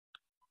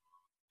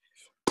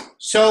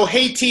So,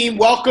 hey team,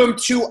 welcome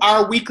to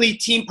our weekly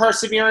Team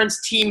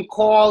Perseverance team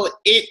call.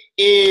 It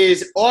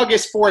is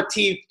August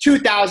 14th,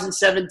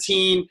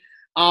 2017.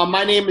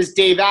 My name is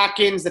Dave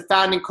Atkins, the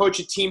founding coach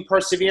of Team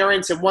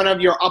Perseverance and one of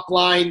your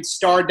upline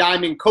Star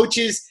Diamond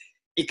coaches.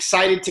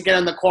 Excited to get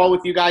on the call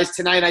with you guys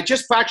tonight. I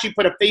just actually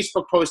put a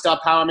Facebook post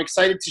up how I'm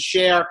excited to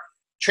share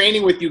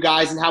training with you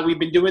guys and how we've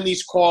been doing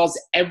these calls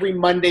every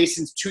Monday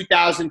since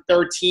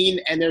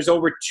 2013, and there's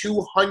over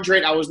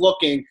 200, I was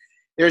looking,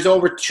 there's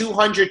over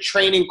 200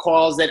 training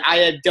calls that I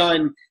have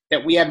done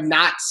that we have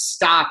not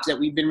stopped, that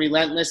we've been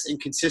relentless and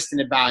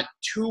consistent about.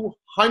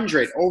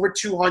 200, over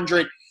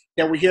 200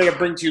 that we're here to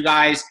bring to you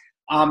guys.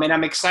 And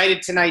I'm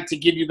excited tonight to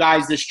give you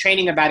guys this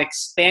training about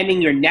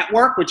expanding your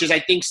network, which is, I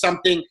think,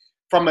 something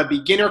from a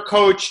beginner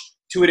coach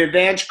to an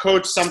advanced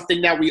coach, something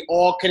that we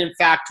all can, in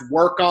fact,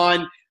 work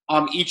on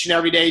each and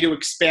every day to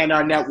expand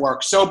our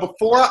network. So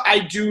before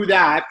I do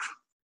that,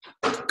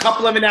 a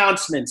couple of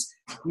announcements.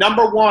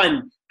 Number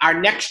one, our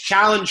next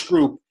challenge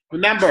group.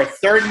 Remember,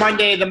 third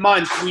Monday of the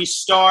month, we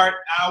start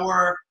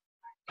our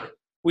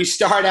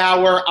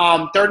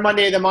third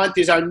Monday of the month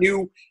is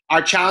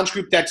our challenge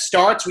group that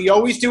starts. We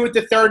always do it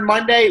the third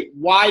Monday.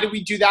 Why do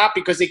we do that?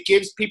 Because it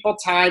gives people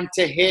time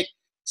to hit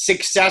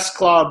Success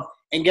Club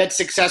and get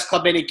Success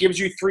Club in. It gives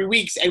you 3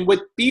 weeks. And with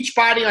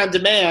Beachbody On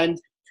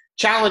Demand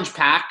Challenge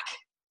Pack,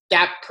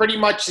 that pretty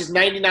much is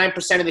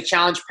 99% of the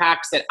challenge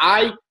packs that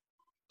I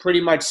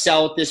pretty much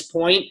sell at this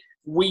point.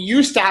 We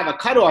used to have a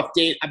cutoff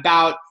date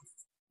about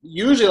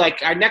usually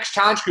like our next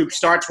challenge group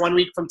starts 1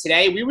 week from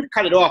today. We would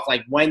cut it off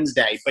like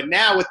Wednesday. But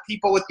now with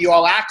people with the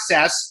all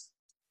access,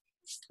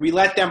 we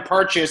let them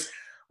purchase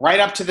right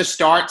up to the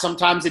start,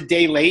 sometimes a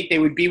day late. They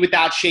would be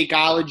without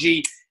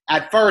Shakeology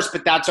at first,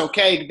 but that's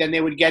okay. Then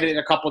they would get it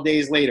a couple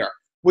days later,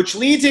 which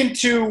leads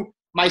into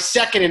my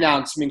second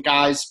announcement,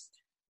 guys.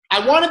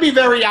 I want to be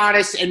very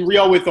honest and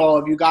real with all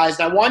of you guys.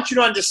 And I want you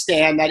to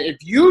understand that if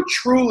you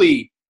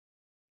truly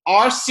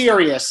are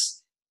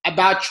serious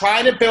about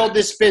trying to build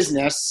this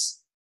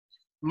business,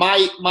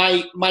 my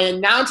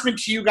announcement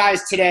to you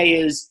guys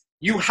today is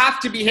you have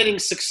to be hitting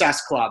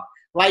Success Club.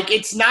 Like,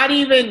 it's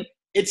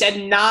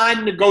a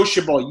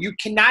non-negotiable. You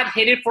cannot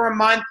hit it for a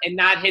month and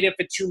not hit it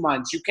for 2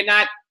 months. You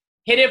cannot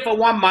hit it for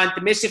 1 month,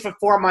 miss it for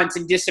 4 months,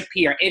 and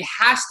disappear. It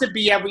has to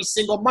be every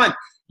single month.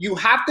 You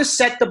have to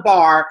set the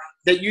bar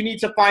that you need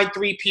to find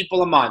 3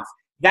 people a month.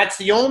 That's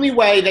the only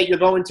way that you're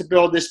going to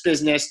build this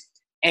business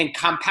and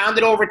compound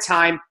it over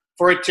time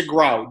for it to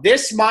grow.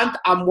 This month,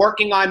 I'm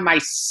working on my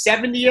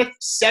 70th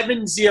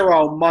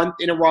month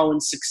in a row in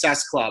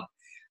Success Club.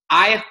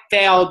 I have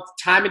failed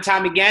time and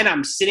time again.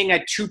 I'm sitting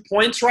at 2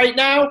 points right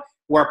now.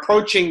 We're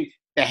approaching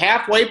the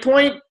halfway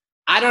point.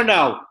 I don't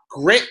know.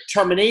 Grit,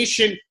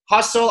 determination,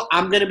 hustle,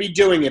 I'm going to be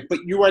doing it. But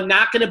you are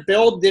not going to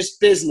build this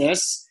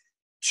business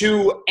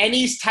to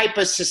any type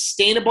of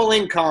sustainable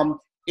income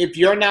if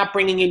you're not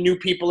bringing in new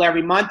people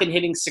every month and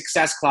hitting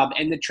Success Club.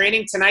 And the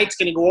training tonight's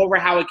going to go over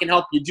how it can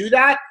help you do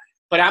that.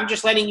 But I'm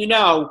just letting you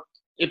know,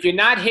 if you're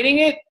not hitting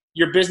it,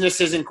 your business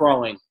isn't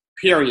growing,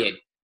 period.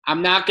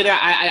 I'm not going to,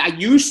 I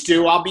used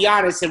to, I'll be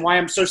honest, and why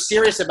I'm so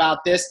serious about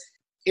this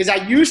is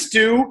I used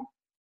to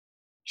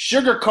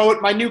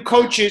sugarcoat my new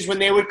coaches when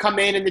they would come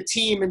in and the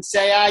team and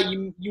say,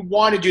 you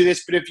want to do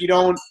this, but if you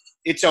don't,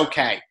 it's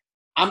okay.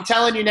 I'm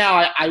telling you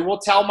now, I will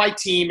tell my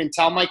team and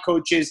tell my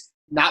coaches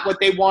not what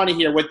they want to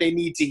hear, what they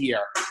need to hear.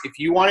 If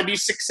you want to be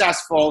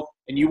successful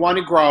and you want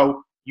to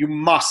grow, you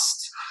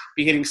must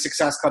be hitting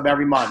Success Club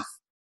every month.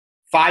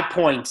 5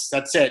 points,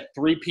 that's it,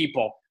 3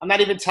 people. I'm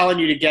not even telling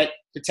you to get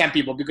to 10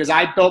 people because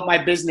I built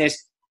my business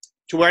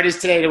to where it is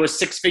today. There was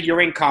 6-figure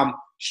income,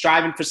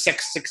 striving for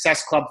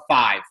Success Club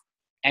 5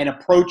 and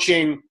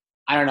approaching,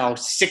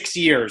 6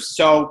 years.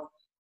 So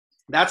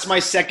that's my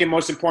second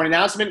most important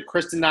announcement.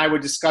 Kristen and I were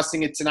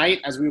discussing it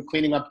tonight as we were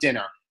cleaning up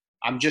dinner.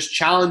 I'm just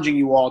challenging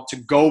you all to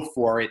go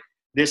for it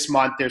this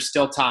month. There's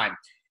still time.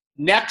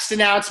 Next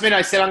announcement,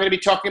 I said I'm going to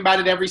be talking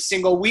about it every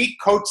single week.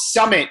 Coach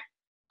Summit.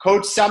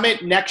 Coach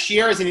Summit next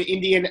year is in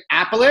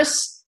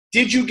Indianapolis.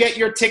 Did you get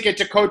your ticket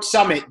to Coach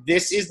Summit?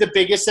 This is the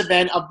biggest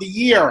event of the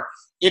year.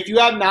 If you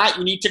have not,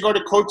 you need to go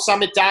to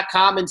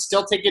CoachSummit.com and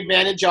still take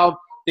advantage of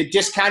the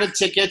discounted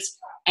tickets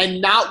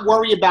and not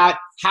worry about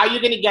how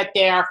you're going to get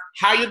there,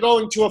 how you're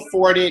going to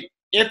afford it,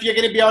 if you're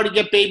going to be able to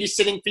get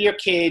babysitting for your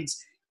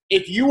kids.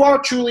 If you are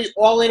truly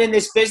all in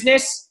this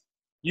business,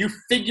 you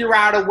figure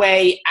out a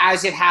way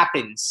as it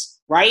happens,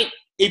 right?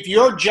 If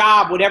your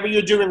job, whatever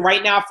you're doing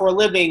right now for a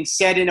living,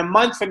 said in a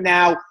month from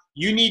now,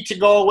 you need to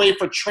go away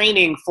for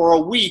training for a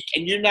week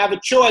and you didn't have a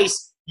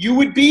choice, you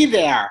would be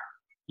there.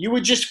 You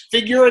would just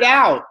figure it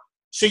out.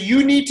 So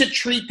you need to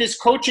treat this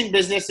coaching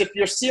business, if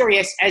you're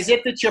serious, as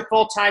if it's your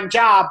full-time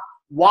job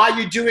while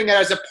you're doing it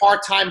as a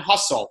part-time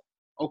hustle,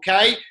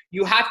 okay?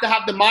 You have to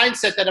have the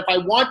mindset that if I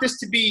want this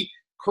to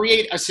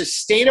create a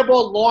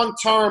sustainable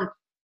long-term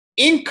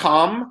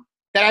income,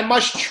 that I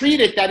must treat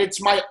it that it's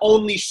my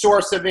only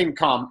source of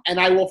income, and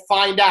I will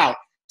find out.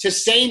 To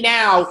say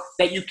now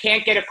that you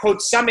can't get a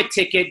Coach Summit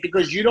ticket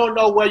because you don't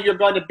know where you're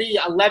going to be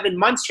 11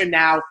 months from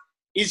now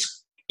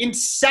is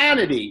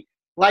insanity.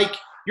 Like,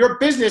 your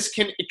business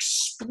can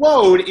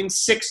explode in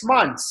 6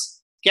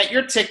 months. Get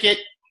your ticket,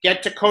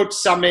 get to Coach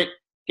Summit,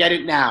 get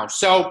it now.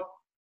 So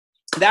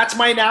that's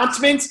my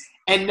announcements.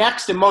 And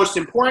next, and most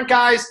important,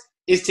 guys,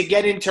 is to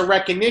get into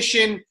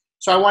recognition.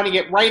 So I want to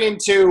get right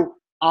into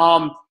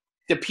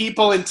the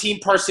people in Team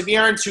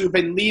Perseverance who've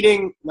been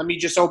leading. Let me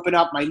just open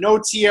up my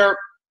notes here.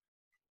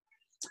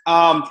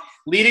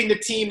 Leading the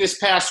team this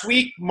past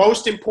week.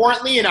 Most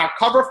importantly, in our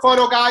cover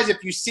photo, guys,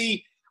 if you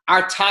see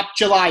our top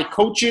July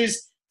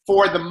coaches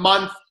for the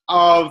month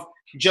of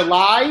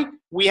July,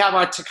 we have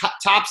our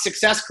top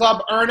Success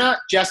Club earner,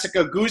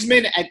 Jessica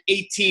Guzman, at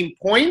 18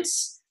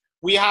 points.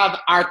 We have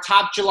our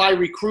top July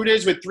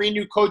recruiters with 3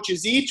 new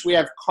coaches each. We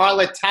have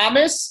Carla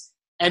Thomas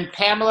and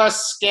Pamela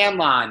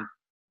Scanlon.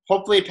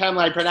 Hopefully,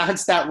 Pamela, I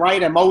pronounced that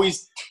right. I'm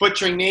always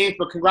butchering names,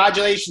 but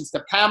congratulations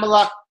to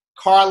Pamela,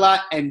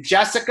 Carla, and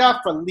Jessica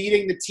for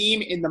leading the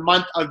team in the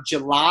month of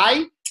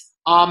July.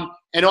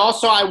 And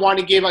also, I want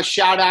to give a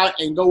shout out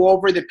and go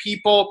over the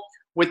people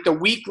with the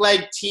weak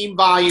leg team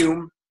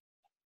volume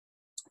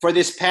for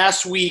this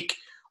past week,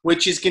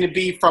 which is going to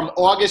be from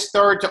August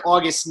 3rd to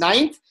August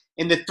 9th.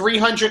 In the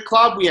 300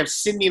 Club, we have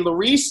Sydney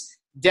Larice,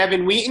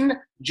 Devin Wheaton,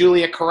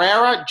 Julia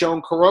Carrera,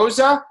 Joan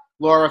Carrozza,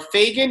 Laura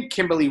Fagan,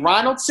 Kimberly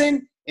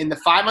Ronaldson. In the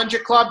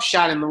 500 Club,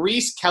 Shannon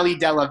Larice, Kelly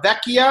Della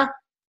Vecchia,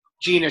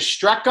 Gina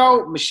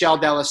Strecco, Michelle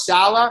Della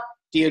Sala,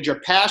 Deirdre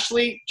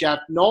Pashley, Jeff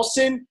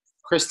Nolson,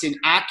 Kristen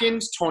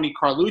Atkins, Tony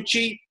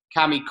Carlucci,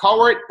 Cami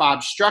Cowart,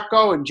 Bob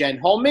Strecco, and Jen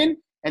Holman.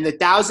 In the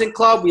 1,000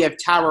 Club, we have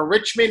Tara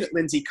Richmond,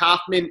 Lindsay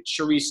Kaufman,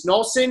 Sharice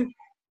Nolson.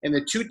 In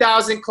the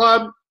 2,000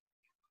 Club,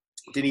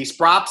 Denise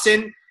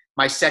Brobson,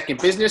 My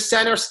Second Business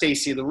Center,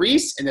 Stacy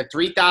Larice. In the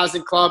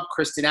 3,000 Club,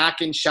 Kristen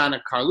Atkins,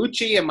 Shauna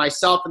Carlucci, and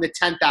myself in the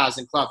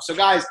 10,000 Club. So,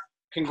 guys,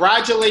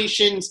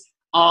 congratulations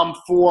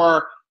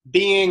for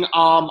being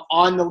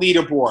on the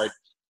leaderboard.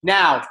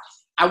 Now,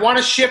 I want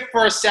to shift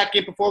for a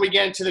second before we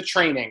get into the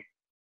training.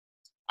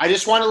 I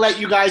just want to let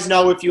you guys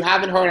know, if you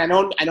haven't heard, I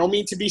don't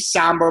mean to be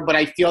somber, but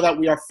I feel that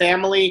we are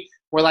family.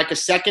 We're like a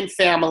second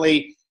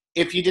family.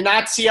 If you did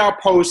not see our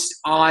post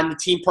on the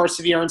Team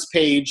Perseverance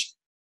page,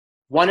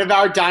 one of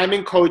our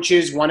diamond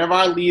coaches, one of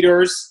our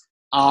leaders,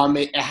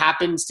 it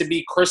happens to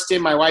be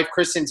Kristen, my wife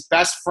Kristen's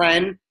best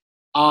friend,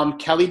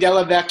 Kelly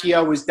Della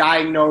Vecchia, was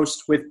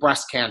diagnosed with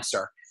breast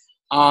cancer.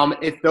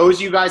 If those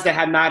of you guys that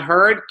have not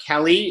heard,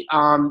 Kelly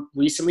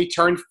recently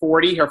turned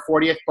 40. Her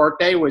 40th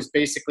birthday was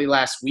basically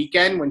last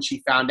weekend when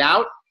she found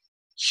out.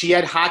 She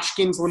had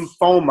Hodgkin's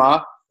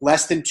lymphoma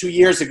less than 2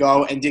 years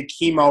ago and did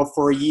chemo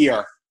for a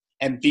year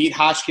and beat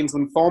Hodgkin's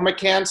lymphoma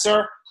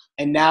cancer.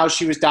 And now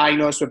she was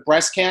diagnosed with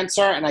breast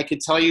cancer. And I could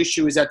tell you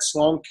she was at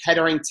Sloan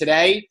Kettering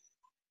today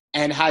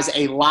and has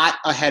a lot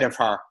ahead of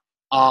her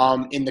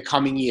in the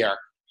coming year.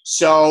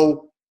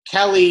 So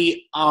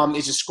Kelly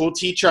is a school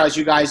teacher, as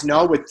you guys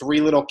know, with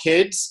 3 little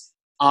kids.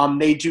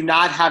 They do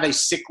not have a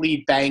sick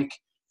leave bank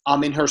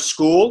in her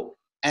school,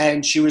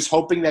 and she was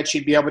hoping that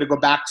she'd be able to go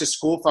back to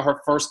school for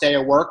her first day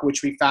of work,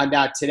 which we found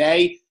out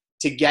today,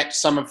 to get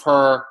some of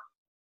her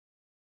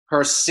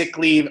sick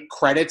leave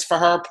credits for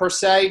her, per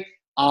se.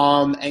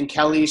 And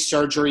Kelly's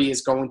surgery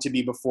is going to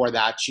be before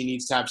that. She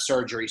needs to have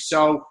surgery.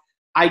 So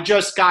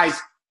guys,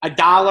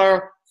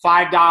 $1,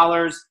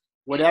 $5,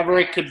 whatever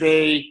it could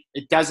be,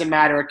 it doesn't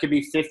matter. It could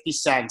be 50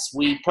 cents.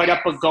 We put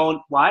up a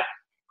what?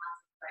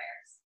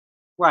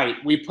 Right.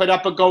 We put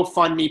up a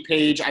GoFundMe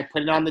page. I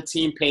put it on the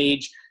team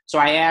page. So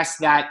I asked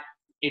that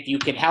if you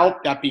could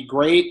help, that'd be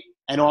great.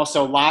 And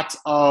also lots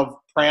of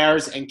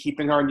prayers and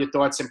keeping her in your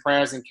thoughts and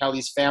prayers and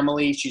Kelly's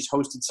family. She's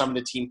hosted some of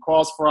the team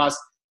calls for us.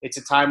 It's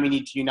a time we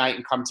need to unite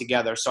and come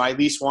together. So I at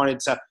least wanted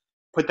to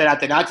put that out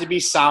there, not to be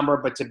somber,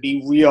 but to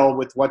be real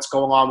with what's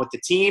going on with the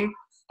team.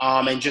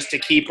 And just to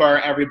keep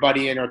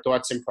everybody in her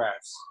thoughts and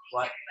prayers.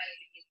 What?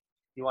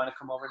 You want to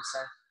come over and say?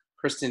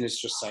 Kristen is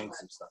just saying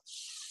some stuff.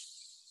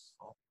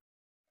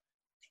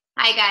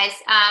 Hi, guys.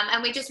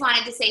 And we just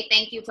wanted to say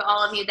thank you to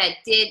all of you that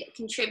did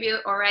contribute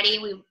already.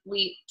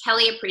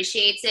 Kelly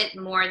appreciates it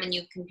more than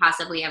you can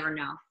possibly ever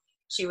know.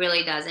 She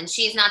really does. And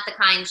she's not the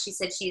kind, she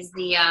said she's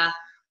the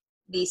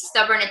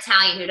stubborn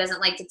Italian who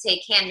doesn't like to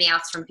take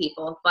hand-me-outs from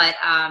people. But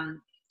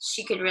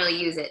she could really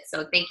use it.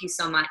 So thank you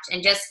so much.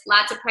 And just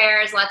lots of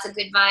prayers, lots of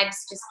good vibes.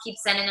 Just keep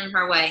sending them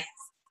her way.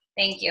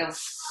 Thank you.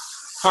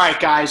 All right,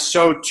 guys.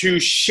 So to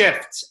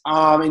shift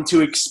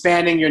into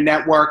expanding your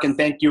network, and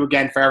thank you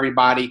again for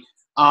everybody.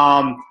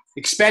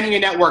 Expanding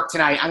your network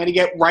tonight. I'm going to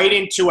get right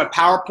into a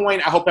PowerPoint.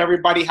 I hope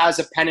everybody has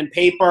a pen and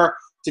paper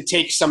to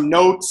take some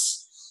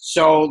notes.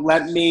 So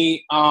let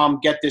me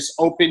get this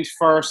opened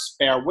first.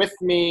 Bear with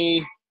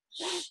me.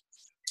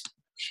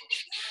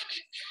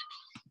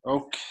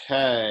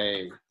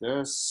 Okay,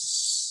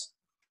 this.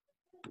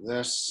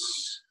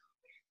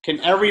 Can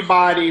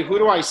everybody, who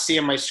do I see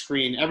on my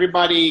screen?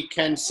 Everybody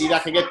can see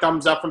that? Can I get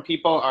thumbs up from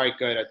people? All right,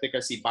 good. I think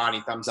I see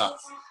Bonnie, thumbs up.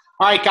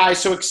 All right, guys,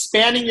 so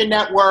expanding your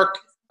network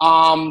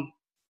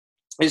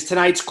is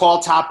tonight's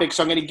call topic.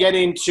 So I'm going to get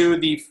into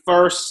the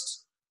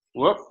first,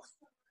 hold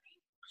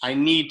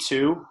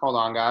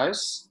on,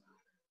 guys.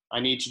 I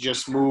need to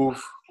just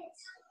move.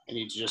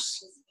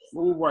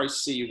 move where I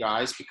see you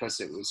guys because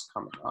it was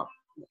coming up.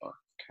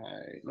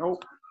 Okay,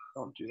 nope,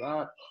 don't do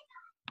that.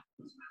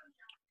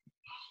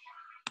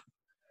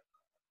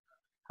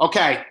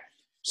 Okay,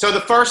 so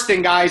the first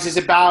thing, guys, is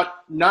about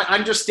not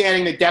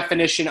understanding the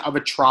definition of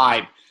a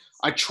tribe.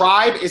 A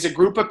tribe is a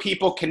group of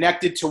people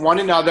connected to one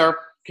another,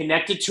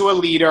 connected to a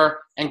leader,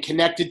 and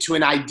connected to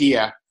an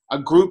idea. A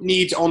group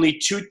needs only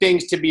two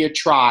things to be a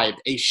tribe: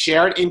 a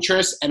shared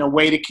interest and a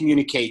way to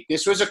communicate.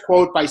 This was a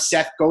quote by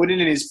Seth Godin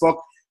in his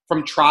book,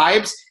 From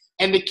Tribes.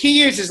 And the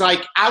key is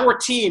like our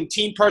team,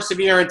 Team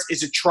Perseverance,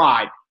 is a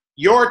tribe.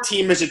 Your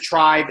team is a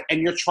tribe,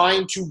 and you're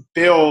trying to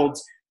build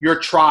your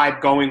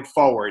tribe going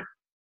forward.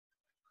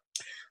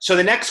 So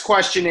the next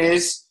question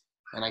is,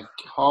 and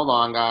hold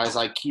on, guys,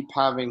 I'm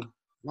having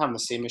the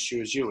same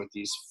issue as you with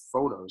these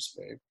photos,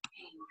 babe.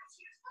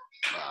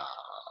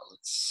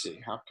 Let's see,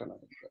 how can I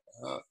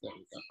there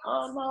we go.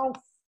 Oh, no.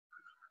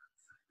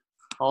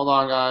 Hold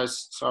on,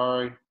 guys.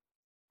 Sorry.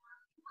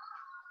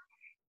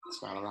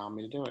 It's not allowing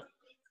me to do it.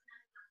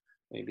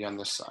 Maybe on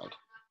this side.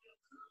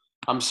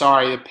 I'm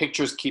sorry. The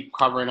pictures keep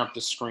covering up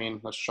the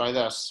screen. Let's try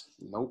this.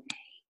 Nope.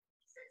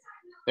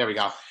 There we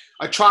go.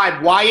 A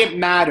tribe, why it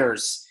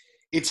matters.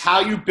 It's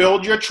how you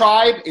build your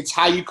tribe. It's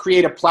how you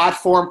create a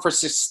platform for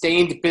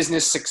sustained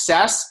business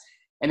success.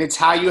 And it's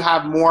how you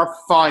have more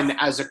fun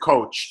as a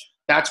coach.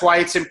 That's why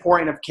it's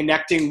important of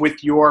connecting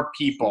with your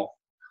people.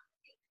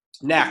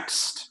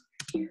 Next.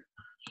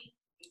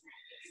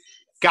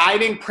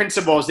 Guiding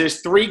principles.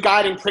 There's 3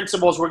 guiding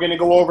principles we're going to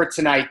go over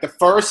tonight. The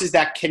first is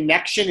that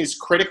connection is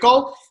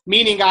critical,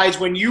 meaning, guys,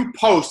 when you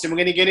post, and we're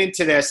going to get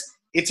into this,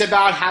 it's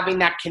about having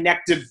that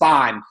connective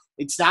bond.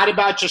 It's not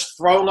about just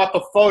throwing up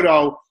a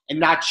photo and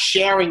not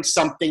sharing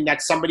something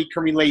that somebody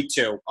can relate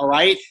to, all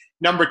right?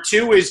 Number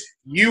 2 is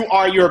you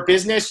are your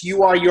business,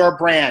 you are your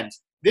brand.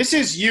 This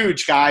is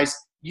huge, guys.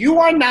 You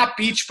are not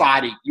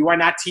Beachbody. You are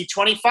not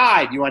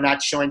T25. You are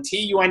not Sean T.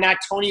 You are not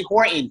Tony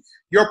Horton.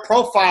 Your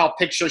profile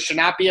picture should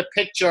not be a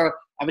picture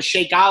of a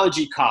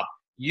Shakeology cup.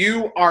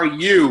 You are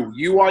you.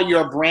 You are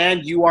your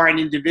brand. You are an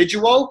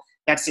individual.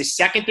 That's the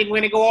second thing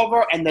we're going to go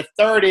over. And the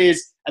third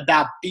is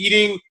about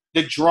beating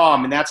the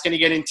drum, and that's going to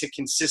get into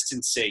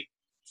consistency.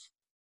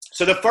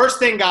 So the first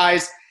thing,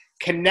 guys,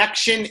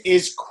 connection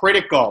is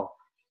critical.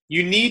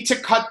 You need to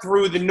cut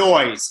through the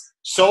noise.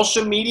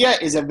 Social media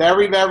is a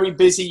very, very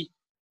busy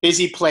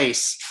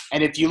place.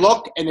 And if you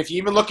look, and if you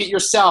even look at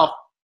yourself,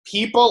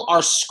 people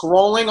are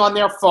scrolling on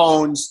their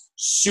phones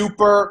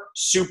super,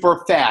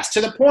 super fast.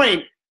 To the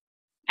point,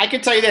 I can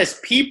tell you this,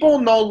 people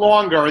no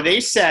longer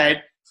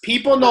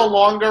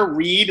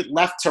read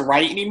left to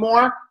right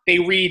anymore. They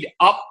read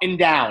up and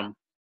down.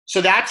 So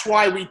that's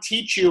why we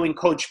teach you in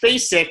Coach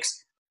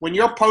Basics, when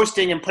you're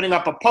posting and putting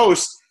up a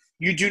post,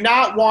 you do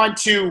not want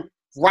to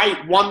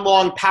write one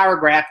long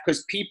paragraph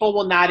because people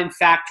will not, in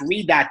fact,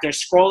 read that. They're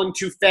scrolling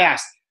too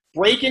fast.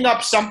 Breaking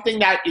up something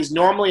that is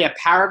normally a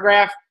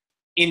paragraph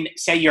in,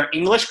 say, your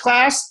English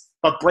class,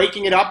 but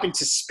breaking it up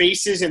into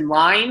spaces and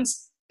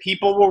lines,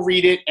 people will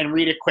read it and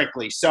read it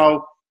quickly.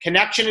 So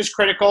connection is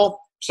critical.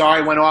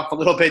 Sorry, I went off a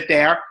little bit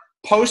there.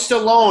 Post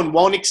alone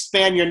won't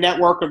expand your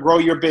network or grow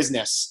your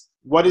business.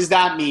 What does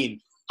that mean?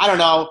 I don't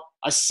know.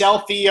 A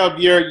selfie of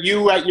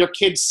you at your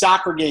kid's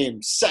soccer game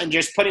and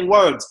just putting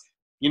words,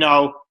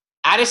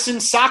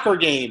 Addison's soccer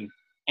game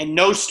and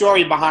no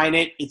story behind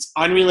it. It's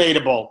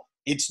unrelatable.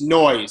 It's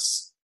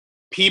noise.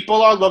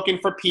 People are looking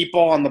for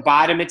people. On the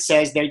bottom it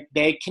says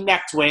they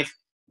connect with,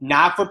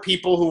 not for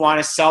people who want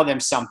to sell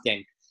them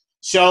something.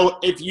 So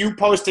if you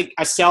post a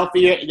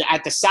selfie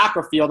at the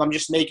soccer field, I'm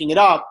just making it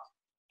up,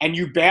 and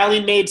you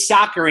barely made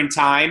soccer in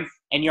time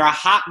and you're a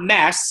hot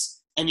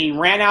mess and you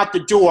ran out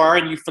the door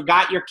and you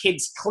forgot your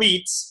kid's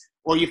cleats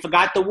or you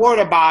forgot the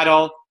water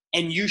bottle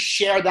and you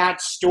share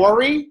that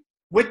story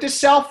with the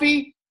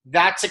selfie,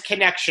 that's a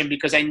connection,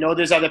 because I know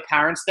there's other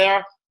parents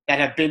there that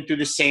have been through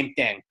the same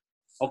thing.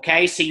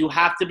 Okay, so you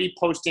have to be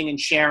posting and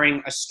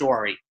sharing a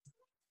story.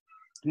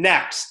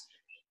 Next,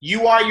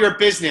 you are your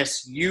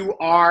business. You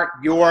are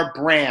your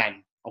brand.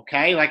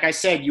 Okay, like I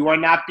said, you are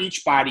not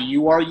Beachbody.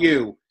 You are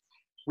you.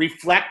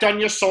 Reflect on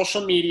your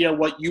social media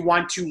what you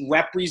want to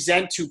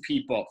represent to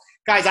people.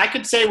 Guys, I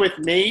could say with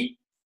me,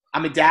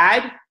 I'm a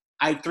dad.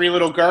 I have 3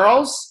 little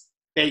girls.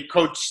 They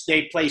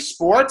play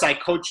sports. I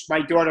coached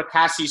my daughter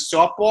Cassie's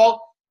softball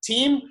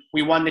team.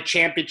 We won the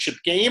championship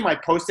game. I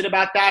posted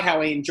about that,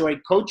 how I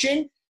enjoyed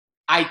coaching.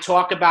 I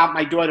talk about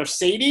my daughter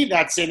Sadie,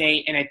 that's in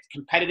a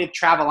competitive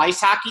travel ice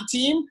hockey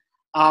team.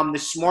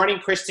 This morning,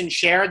 Kristen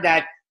shared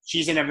that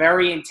she's in a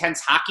very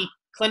intense hockey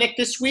clinic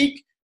this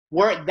week.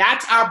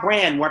 That's our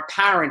brand. We're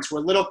parents.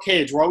 We're little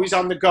kids. We're always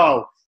on the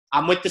go.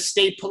 I'm with the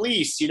state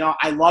police.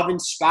 I love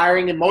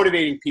inspiring and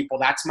motivating people.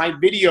 That's my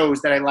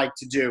videos that I like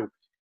to do.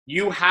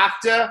 You have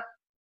to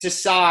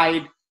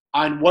decide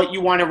on what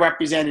you want to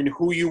represent and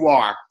who you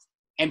are.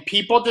 And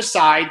people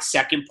decide,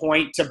 second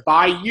point, to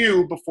buy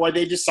you before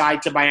they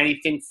decide to buy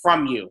anything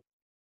from you.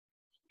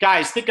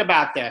 Guys, think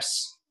about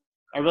this.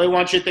 I really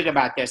want you to think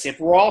about this. If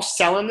we're all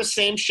selling the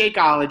same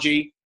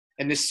Shakeology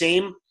and the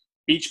same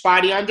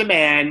Beachbody On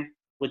Demand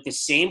with the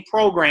same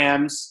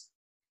programs,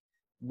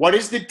 What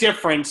is the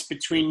difference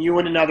between you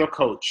and another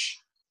coach?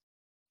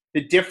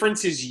 The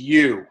difference is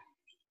you.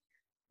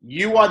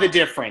 You are the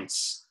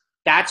difference.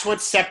 That's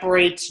what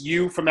separates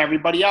you from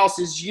everybody else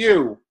is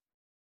you.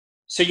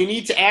 So you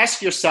need to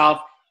ask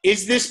yourself,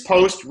 is this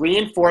post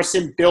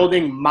reinforcing,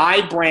 building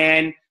my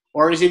brand,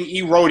 or is it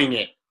eroding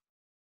it?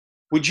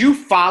 Would you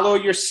follow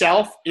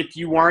yourself if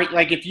you weren't,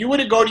 like if you were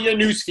to go to your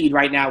newsfeed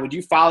right now, would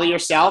you follow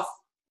yourself?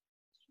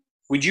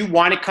 Would you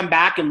want to come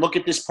back and look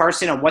at this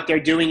person and what they're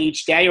doing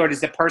each day, or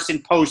does the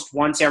person post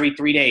once every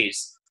 3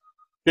 days?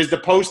 Does the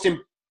person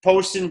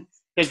post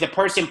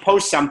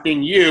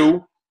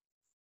something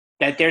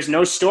that there's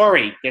no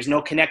story, there's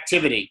no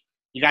connectivity?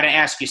 You got to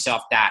ask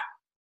yourself that.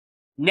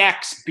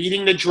 Next,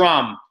 beating the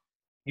drum.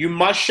 You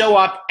must show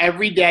up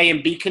every day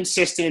and be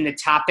consistent in the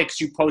topics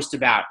you post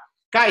about.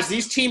 Guys,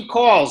 these team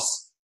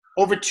calls,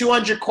 over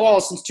 200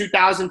 calls since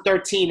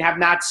 2013, have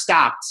not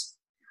stopped.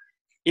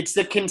 It's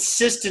the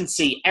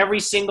consistency every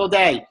single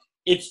day.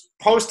 It's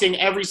posting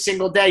every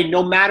single day,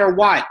 no matter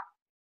what.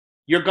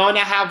 You're going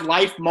to have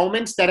life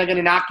moments that are going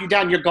to knock you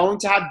down. You're going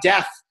to have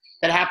death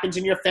that happens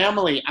in your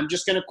family. I'm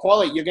just going to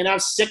call it. You're going to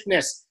have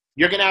sickness.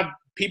 You're going to have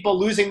people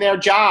losing their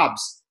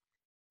jobs.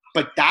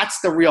 But that's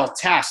the real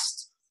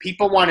test.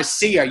 People want to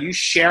see, are you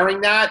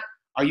sharing that?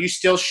 Are you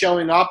still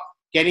showing up,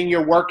 getting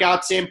your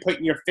workouts in,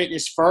 putting your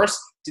fitness first?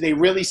 Do they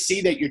really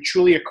see that you're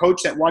truly a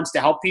coach that wants to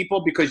help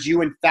people because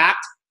you, in fact,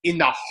 in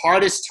the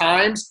hardest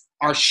times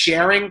are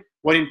sharing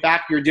what, in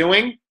fact, you're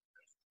doing?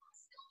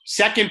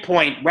 Second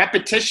point,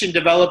 repetition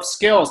develops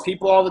skills.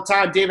 People all the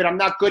time, David, I'm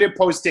not good at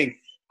posting.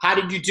 How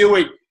did you do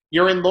it?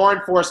 You're in law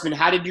enforcement.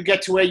 How did you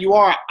get to where you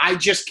are? I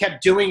just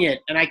kept doing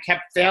it, and I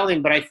kept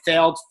failing, but I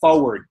failed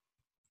forward.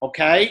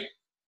 Okay?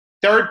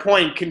 Third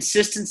point,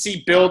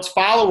 consistency builds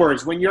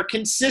followers. When you're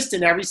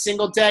consistent every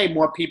single day,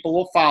 more people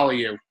will follow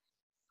you.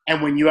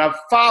 And when you have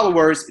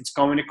followers, it's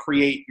going to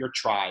create your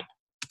tribe.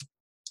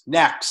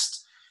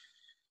 Next,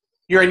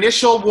 your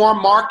initial warm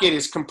market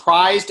is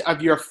comprised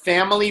of your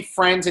family,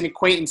 friends, and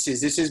acquaintances.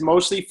 This is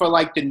mostly for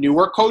like the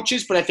newer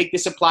coaches, but I think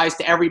this applies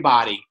to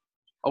everybody.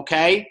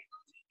 Okay?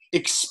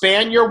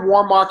 Expand your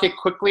warm market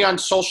quickly on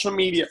social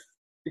media.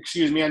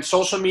 On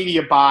social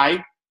media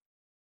by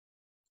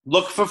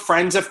look for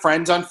friends of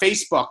friends on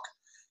Facebook.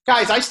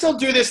 Guys, I still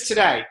do this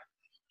today.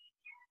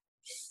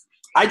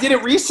 I did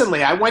it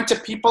recently. I went to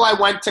people I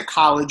went to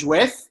college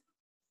with,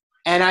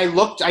 and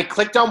I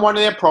clicked on one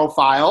of their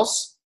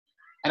profiles,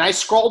 and I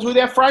scrolled who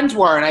their friends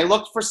were, and I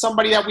looked for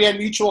somebody that we had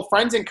mutual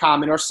friends in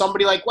common, or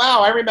somebody like, wow,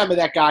 I remember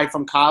that guy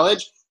from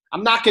college.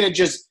 I'm not going to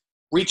just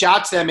reach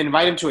out to them and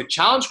invite them to a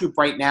challenge group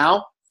right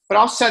now, but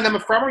I'll send them a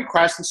friend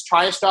request and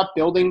try to start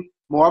building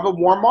more of a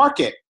warm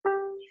market.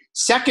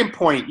 Second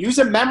point, use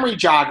a memory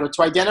jogger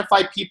to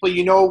identify people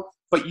you know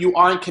but you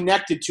aren't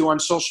connected to on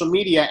social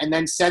media, and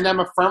then send them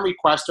a friend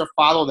request or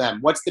follow them.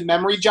 What's the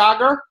memory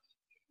jogger?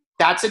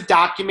 That's a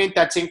document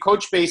that's in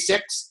Coach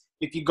Basics.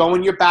 If you go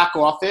in your back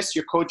office,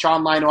 your Coach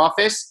Online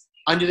office,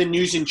 under the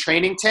News and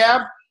Training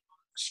tab,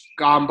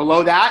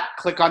 below that,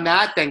 click on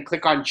that, then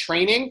click on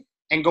Training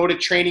and go to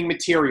Training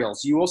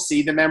Materials. You will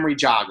see the memory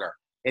jogger.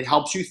 It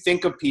helps you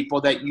think of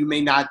people that you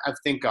may not have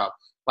think of,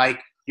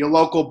 like your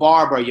local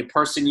barber, your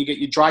person you get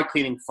your dry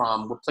cleaning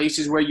from, the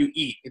places where you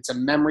eat. It's a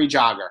memory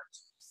jogger.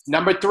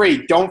 Number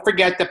 3, don't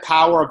forget the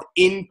power of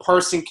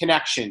in-person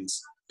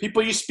connections.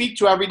 People you speak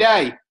to every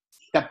day.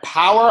 The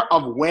power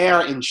of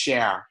wear and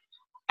share.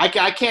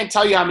 I can't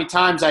tell you how many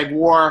times I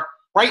wore,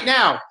 right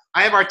now,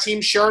 I have our team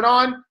shirt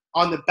on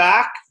the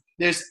back.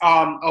 There's,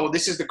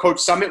 this is the Coach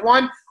Summit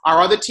one.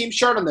 Our other team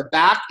shirt on the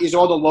back is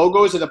all the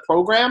logos of the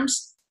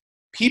programs.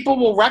 People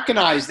will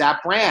recognize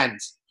that brand.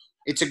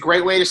 It's a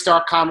great way to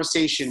start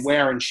conversation,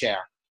 wear and share.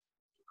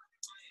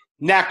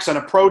 Next, on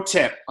a pro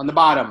tip on the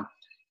bottom,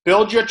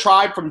 build your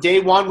tribe from day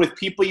one with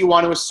people you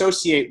want to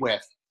associate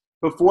with.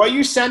 Before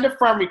you send a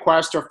friend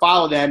request or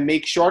follow them,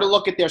 make sure to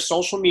look at their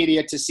social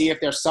media to see if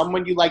there's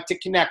someone you like to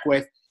connect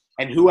with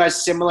and who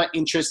has similar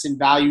interests and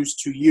values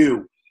to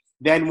you.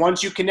 Then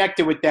once you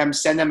connected with them,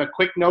 send them a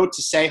quick note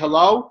to say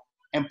hello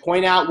and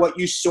point out what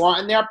you saw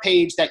on their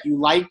page that you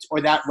liked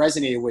or that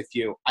resonated with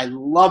you. I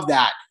love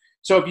that.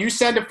 So if you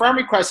send a friend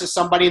request to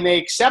somebody and they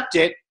accept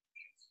it,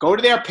 go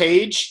to their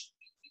page.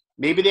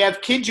 Maybe they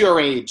have kids your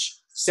age.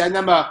 Send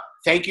them a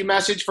thank you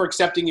message for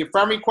accepting your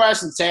friend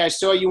request and say, I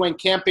saw you went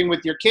camping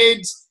with your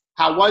kids.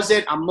 How was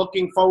it? I'm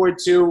looking forward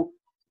to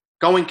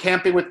going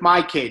camping with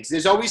my kids.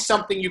 There's always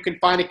something you can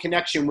find a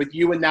connection with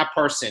you and that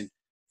person.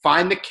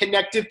 Find the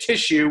connective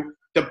tissue,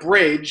 the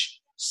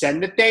bridge,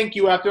 send the thank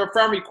you after a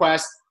friend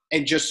request,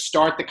 and just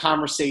start the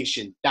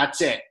conversation.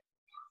 That's it.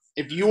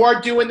 If you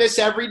are doing this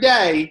every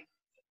day,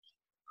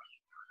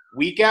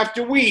 week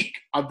after week,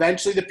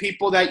 eventually the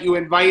people that you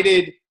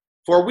invited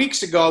 4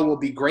 weeks ago will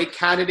be great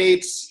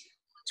candidates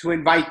to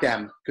invite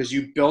them because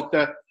you built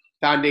the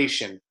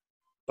foundation.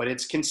 But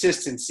it's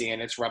consistency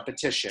and it's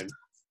repetition.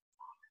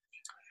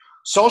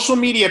 Social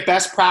media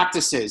best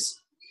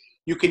practices.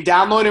 You can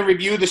download and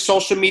review the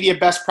social media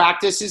best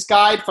practices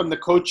guide from the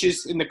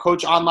coaches in the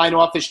Coach Online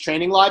Office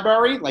Training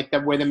Library, like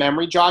where the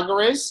memory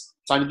jogger is.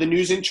 It's under the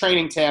News and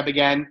Training tab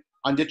again.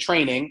 under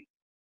training.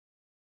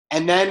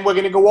 And then we're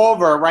going to go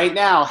over right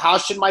now, how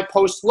should my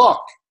post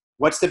look?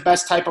 What's the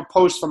best type of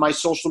post for my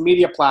social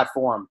media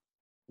platform?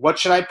 What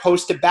should I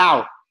post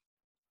about?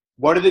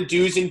 What are the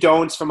do's and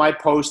don'ts for my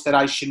post that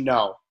I should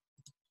know?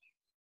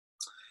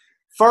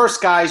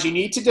 First, guys, you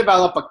need to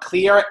develop a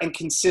clear and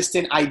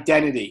consistent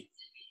identity,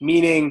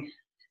 meaning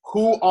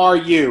who are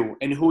you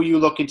and who are you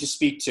looking to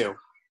speak to?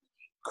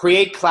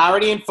 Create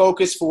clarity and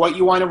focus for what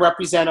you want to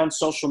represent on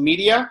social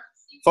media.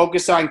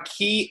 Focus on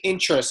key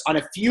interests, on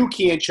a few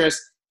key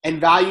interests and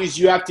values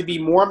you have to be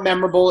more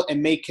memorable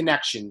and make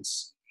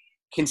connections.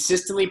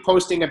 Consistently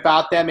posting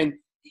about them and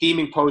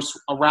theming posts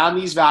around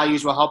these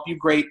values will help you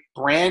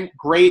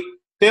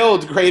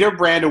build greater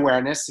brand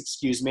awareness,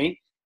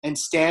 and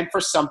stand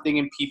for something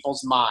in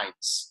people's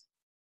minds.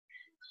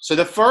 So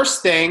the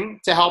first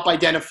thing to help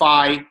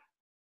identify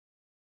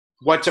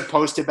what to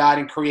post about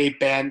and create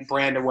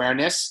brand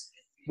awareness,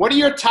 what are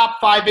your top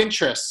 5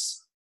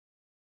 interests?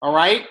 All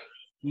right?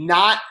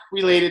 Not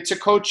related to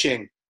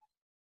coaching.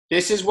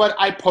 This is what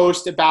I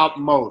post about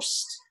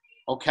most,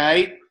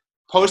 okay?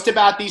 Post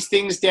about these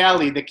things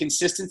daily. The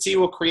consistency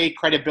will create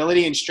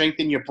credibility and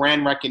strengthen your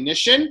brand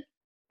recognition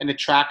and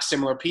attract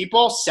similar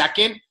people.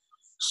 Second,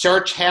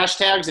 search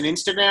hashtags on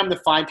Instagram to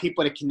find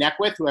people to connect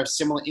with who have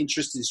similar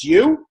interests as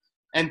you.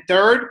 And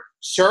third,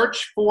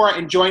 search for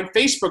and join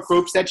Facebook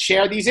groups that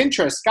share these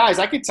interests. Guys,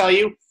 I could tell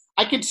you,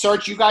 I could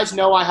search. You guys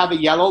know I have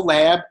a yellow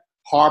lab,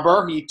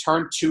 Harbor. He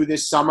turned 2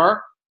 this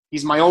summer.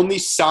 He's my only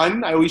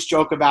son. I always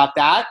joke about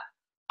that.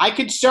 I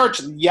could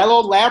search yellow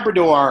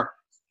Labrador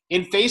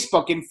in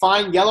Facebook and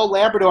find yellow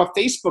Labrador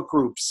Facebook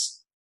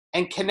groups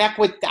and connect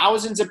with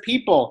thousands of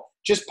people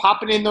just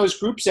popping in those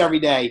groups every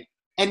day.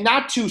 And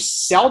not to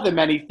sell them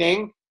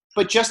anything,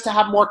 but just to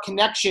have more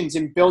connections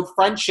and build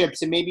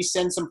friendships and maybe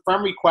send some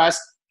friend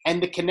requests.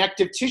 And the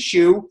connective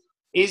tissue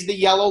is the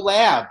yellow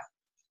lab,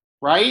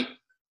 right?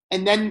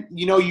 And then,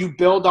 you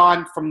build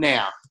on from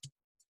there.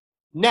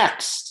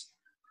 Next,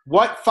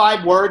 what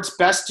 5 words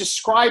best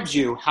describes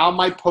you? How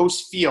my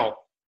posts feel?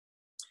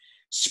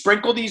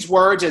 Sprinkle these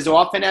words as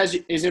often as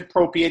is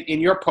appropriate in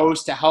your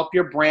post to help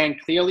your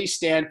brand clearly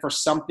stand for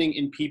something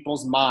in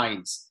people's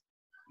minds.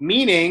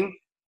 Meaning,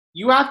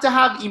 you have to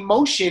have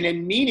emotion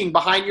and meaning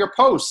behind your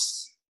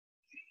posts,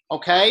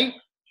 okay?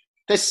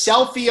 The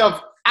selfie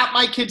of at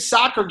my kid's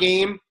soccer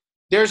game,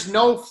 there's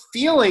no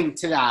feeling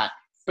to that.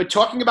 But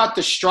talking about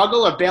the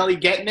struggle of barely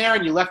getting there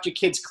and you left your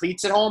kids'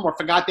 cleats at home or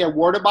forgot their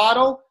water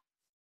bottle,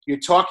 you're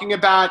talking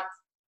about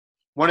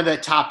one of the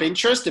top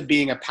interests of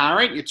being a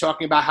parent. You're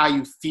talking about how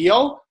you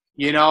feel,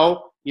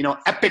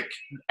 epic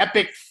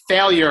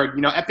failure,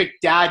 epic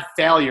dad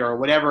failure or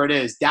whatever it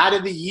is, dad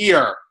of the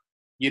year,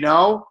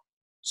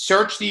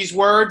 Search these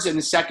words and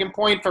the second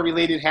point for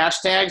related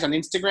hashtags on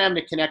Instagram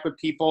to connect with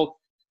people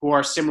who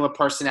are similar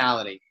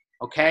personality.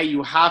 Okay,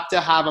 you have to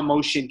have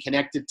emotion,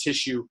 connective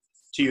tissue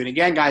to you. And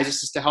again, guys,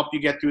 this is to help you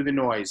get through the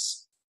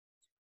noise.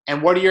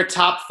 And what are your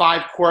top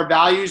 5 core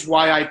values?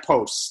 Why I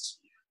post.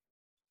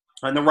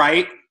 On the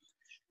right,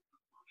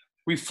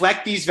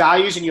 reflect these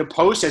values in your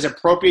post as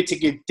appropriate to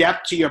give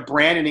depth to your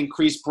brand and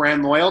increase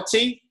brand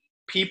loyalty.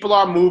 People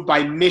are moved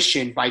by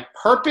mission, by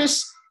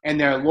purpose, and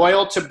they're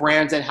loyal to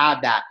brands that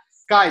have that.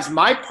 Guys,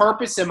 my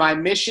purpose and my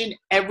mission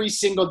every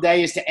single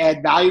day is to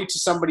add value to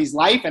somebody's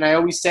life. And I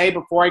always say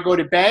before I go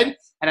to bed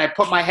and I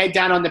put my head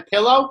down on the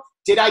pillow,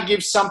 did I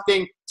give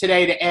something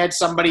today to add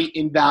somebody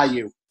in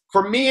value?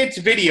 For me, it's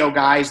video,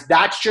 guys.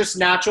 That's just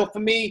natural for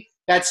me.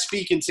 That's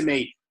speaking to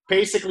me.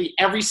 Basically,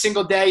 every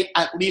single day,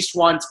 at least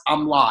once,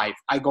 I'm live.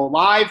 I go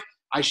live.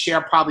 I share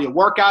probably a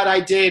workout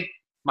I did,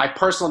 my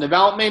personal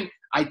development.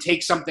 I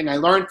take something I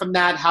learned from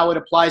that, how it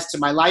applies to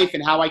my life,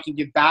 and how I can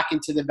give back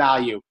into the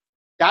value.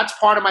 That's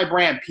part of my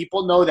brand.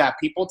 People know that.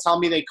 People tell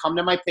me they come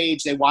to my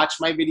page, they watch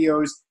my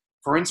videos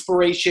for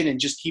inspiration and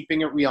just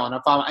keeping it real.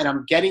 And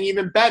I'm getting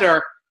even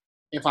better.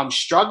 If I'm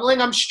struggling,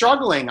 I'm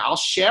struggling. I'll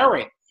share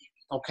it.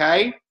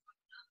 Okay?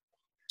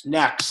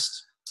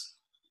 Next.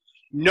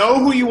 Know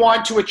who you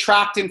want to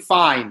attract and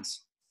find.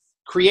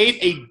 Create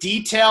a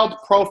detailed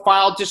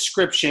profile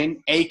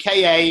description,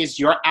 AKA is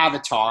your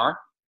avatar,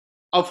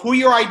 of who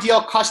your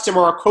ideal customer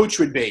or coach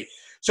would be.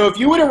 So if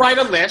you were to write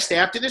a list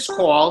after this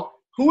call,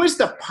 who is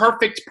the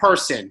perfect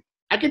person?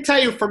 I can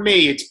tell you for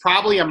me, it's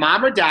probably a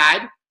mom or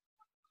dad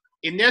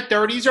in their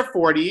 30s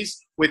or 40s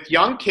with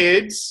young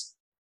kids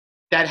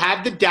that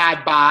have the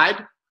dad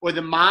bod, or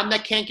the mom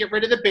that can't get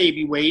rid of the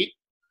baby weight,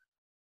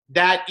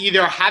 that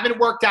either haven't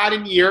worked out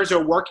in years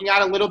or working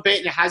out a little bit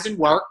and it hasn't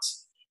worked,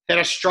 that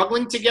are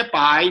struggling to get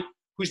by,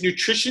 whose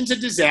nutrition's a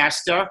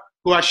disaster,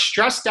 who are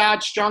stressed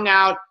out, strung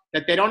out,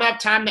 that they don't have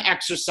time to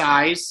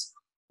exercise,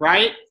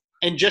 right?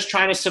 And just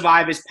trying to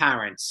survive as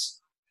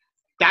parents.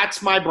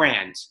 That's my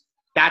brand.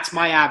 That's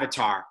my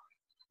avatar.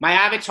 My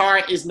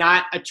avatar is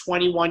not a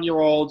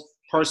 21-year-old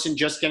person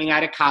just getting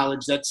out of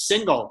college that's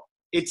single.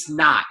 It's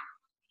not.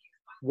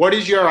 What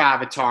is your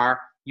avatar?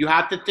 You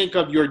have to think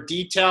of your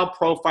detailed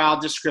profile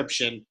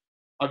description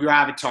of your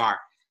avatar.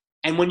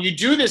 And when you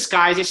do this,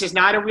 guys, this is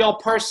not a real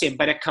person,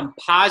 but a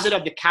composite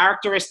of the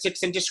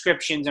characteristics and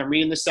descriptions, I'm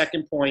reading the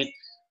second point,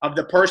 of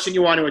the person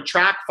you want to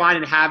attract, find,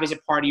 and have as a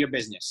part of your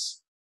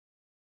business.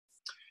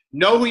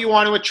 Know who you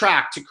want to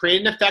attract. To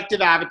create an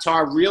effective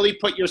avatar, really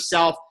put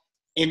yourself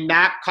in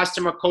that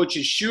customer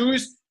coach's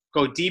shoes.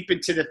 Go deep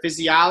into the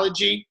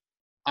physiology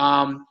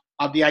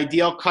of the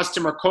ideal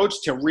customer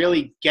coach to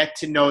really get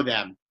to know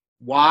them.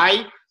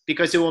 Why?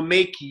 Because it will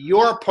make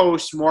your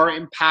post more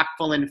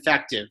impactful and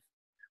effective.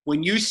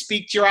 When you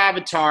speak to your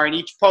avatar in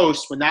each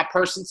post, when that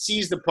person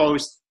sees the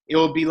post, it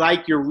will be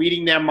like you're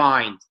reading their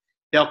mind.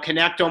 They'll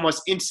connect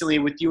almost instantly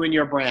with you and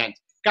your brand.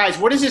 Guys,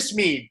 what does this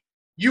mean?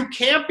 You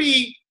can't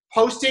be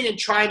posting and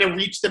trying to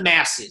reach the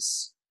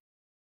masses,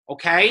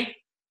 okay?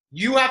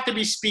 You have to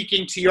be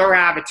speaking to your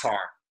avatar,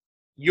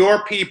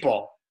 your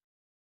people,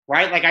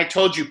 right? Like I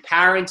told you,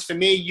 parents, for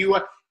me, you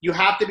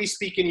have to be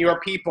speaking to your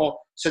people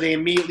so they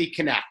immediately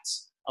connect,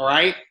 all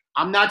right?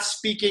 I'm not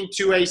speaking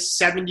to a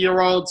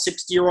 70-year-old,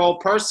 60-year-old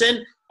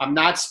person. I'm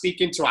not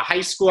speaking to a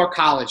high school or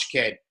college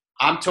kid.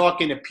 I'm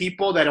talking to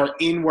people that are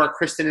in where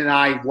Kristen and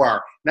I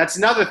were. That's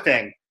another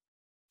thing.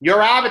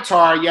 Your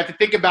avatar, you have to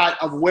think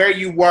about of where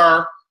you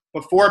were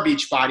before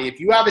Beachbody. If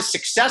you have a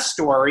success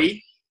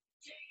story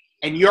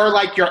and you're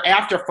like your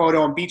after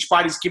photo and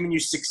Beachbody's giving you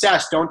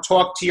success, don't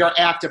talk to your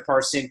after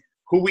person,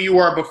 who you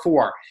were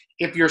before.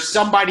 If you're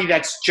somebody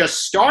that's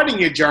just starting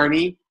your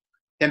journey,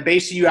 then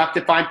basically you have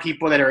to find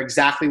people that are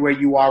exactly where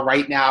you are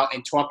right now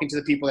and talking to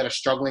the people that are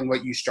struggling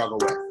what you struggle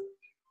with.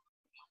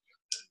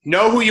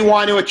 Know who you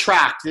want to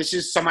attract. This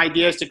is some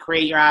ideas to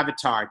create your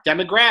avatar.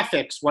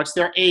 Demographics, what's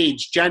their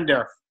age,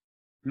 gender,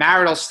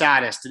 marital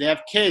status, do they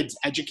have kids,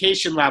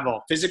 education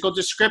level, physical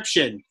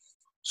description,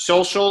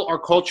 social or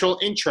cultural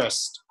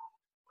interest.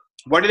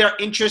 What are their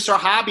interests or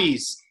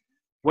hobbies?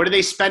 What do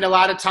they spend a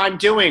lot of time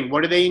doing?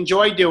 What do they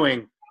enjoy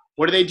doing?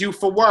 What do they do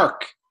for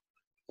work?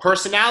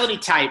 Personality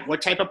type,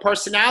 what type of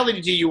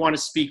personality do you want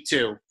to speak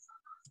to?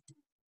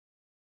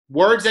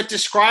 Words that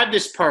describe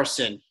this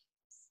person.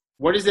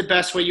 What is the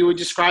best way you would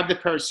describe the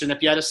person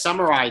if you had to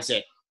summarize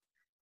it?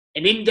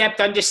 An in-depth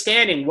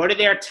understanding. What are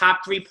their top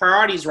 3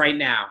 priorities right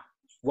now?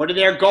 What are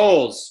their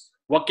goals?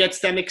 What gets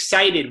them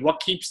excited? What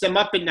keeps them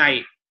up at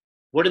night?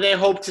 What do they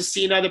hope to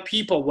see in other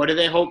people? What do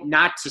they hope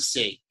not to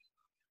see?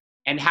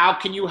 And how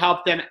can you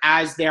help them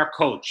as their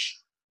coach?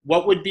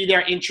 What would be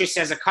their interests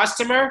as a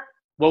customer?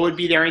 What would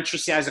be their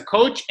interests as a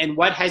coach? And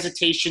what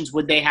hesitations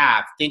would they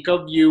have? Think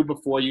of you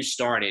before you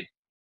started.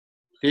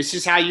 This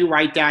is how you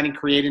write down and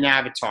create an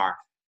avatar.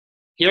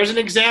 Here's an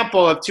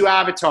example of 2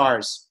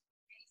 avatars.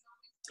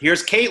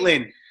 Here's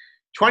Caitlin,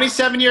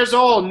 27 years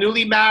old,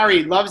 newly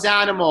married, loves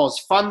animals,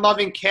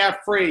 fun-loving,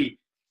 carefree,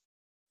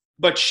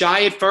 but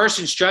shy at first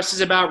and stresses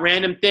about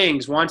random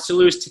things, wants to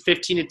lose to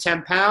 15 to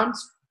 10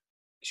 pounds,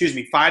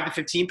 5 to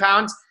 15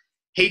 pounds,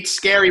 hates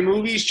scary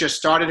movies, just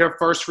started her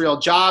first real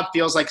job,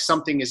 feels like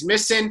something is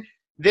missing.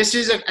 This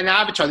is an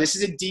avatar. This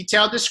is a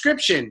detailed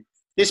description.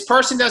 This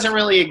person doesn't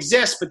really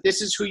exist, but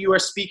this is who you are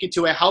speaking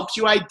to. It helps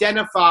you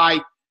identify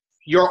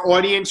your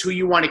audience, who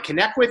you want to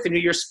connect with, and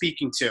who you're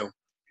speaking to.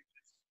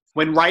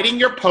 When writing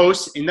your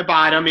posts in the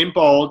bottom in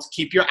bold,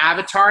 keep your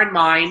avatar in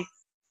mind.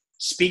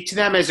 Speak to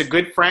them as a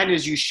good friend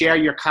as you share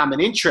your common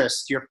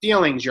interests, your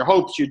feelings, your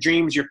hopes, your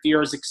dreams, your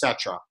fears,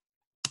 etc.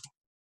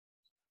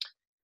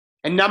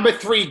 And number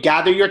 3,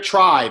 gather your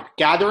tribe.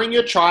 Gathering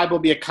your tribe will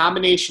be a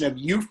combination of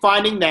you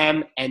finding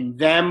them and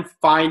them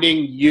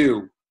finding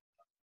you.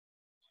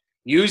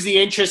 Use the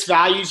interest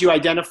values you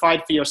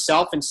identified for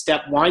yourself in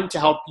step 1 to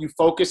help you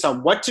focus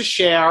on what to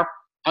share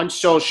on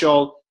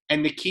social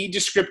and the key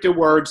descriptive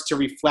words to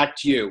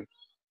reflect you.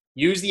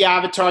 Use the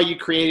avatar you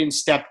created in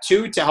step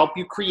 2 to help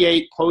you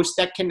create posts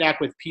that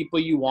connect with people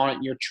you want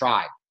in your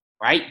tribe,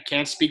 right? You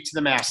can't speak to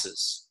the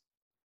masses.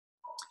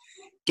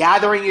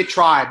 Gathering your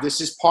tribe. This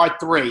is part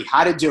 3,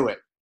 how to do it.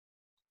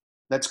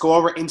 Let's go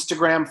over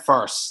Instagram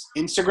first.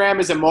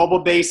 Instagram is a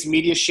mobile-based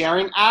media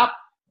sharing app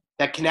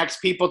that connects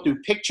people through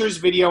pictures,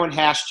 video, and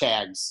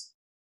hashtags.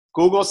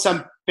 Google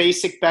some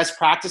basic best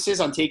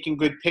practices on taking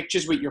good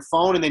pictures with your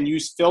phone and then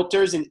use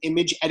filters and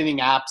image editing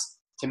apps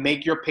to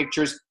make your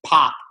pictures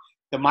pop.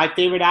 My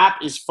favorite app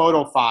is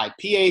Photofy,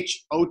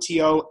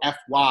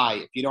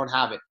 Photofy, if you don't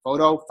have it,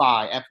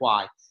 Photofy,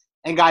 F-Y.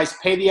 And guys,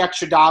 pay the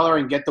extra $1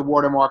 and get the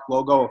watermark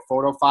logo of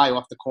Photofy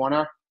off the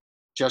corner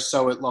just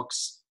so it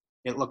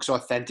looks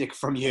authentic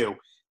from you.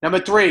 Number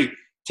 3,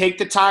 take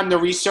the time to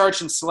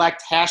research and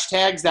select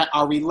hashtags that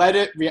are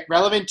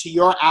relevant to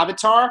your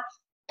avatar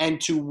and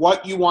to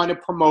what you want to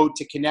promote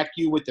to connect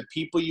you with the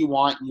people you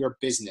want in your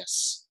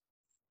business.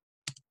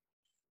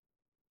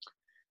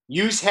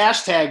 Use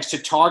hashtags to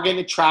target and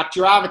attract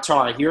your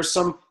avatar. Here's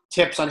some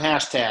tips on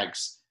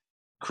hashtags.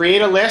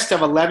 Create a list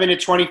of 11 to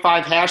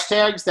 25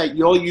 hashtags that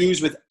you'll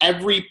use with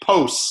every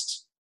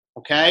post,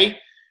 okay?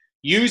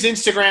 Use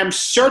Instagram's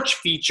search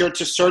feature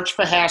to search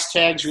for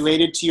hashtags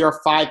related to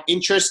your 5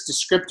 interests,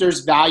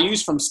 descriptors,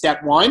 values from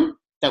step 1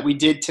 that we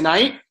did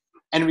tonight,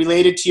 and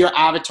related to your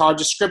avatar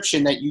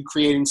description that you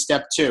create in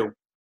step 2.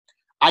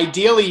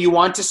 Ideally, you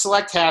want to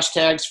select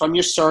hashtags from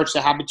your search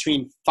that have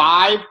between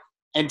 5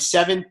 and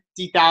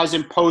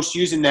 70,000 posts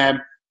using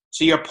them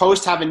so your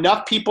posts have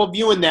enough people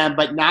viewing them,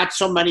 but not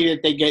so many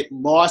that they get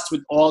lost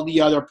with all the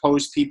other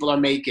posts people are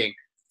making.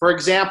 For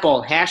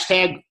example,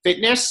 hashtag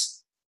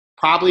fitness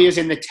probably is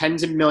in the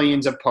tens of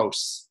millions of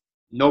posts.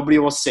 Nobody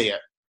will see it.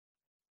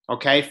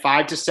 Okay,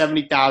 5 to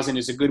 70,000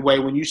 is a good way.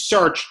 When you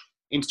search,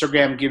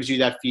 Instagram gives you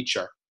that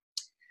feature.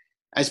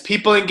 As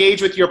people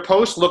engage with your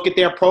post, look at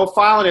their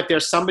profile, and if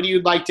there's somebody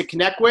you'd like to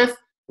connect with,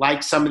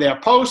 like some of their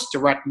posts,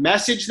 direct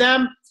message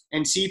them,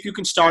 and see if you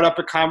can start up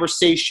a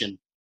conversation.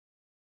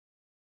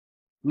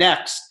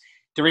 Next,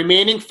 the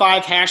remaining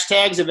 5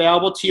 hashtags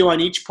available to you on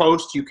each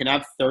post, you can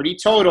have 30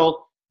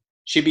 total,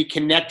 should be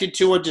connected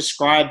to or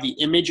describe the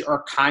image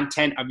or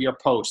content of your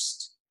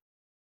post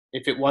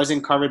if it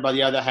wasn't covered by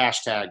the other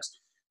hashtags.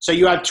 So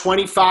you have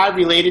 25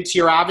 related to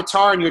your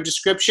avatar and your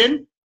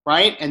description,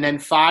 right? And then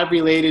 5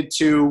 related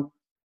to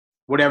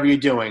whatever you're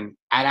doing.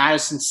 At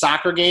Addison's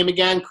soccer game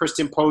again,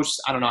 Kristen posts,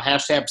 I don't know,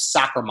 hashtag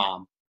soccer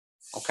mom,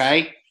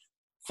 okay?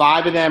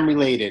 5 of them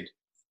related.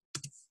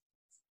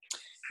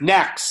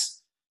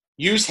 Next,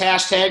 use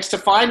hashtags to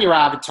find your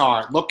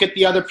avatar. Look at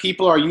the other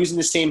people who are using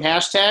the same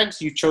hashtags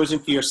you've chosen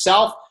for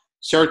yourself.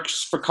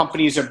 Search for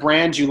companies or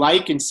brands you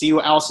like and see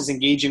who else is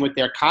engaging with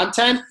their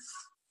content.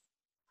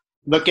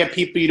 Look at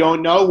people you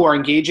don't know who are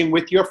engaging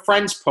with your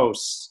friends'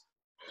 posts.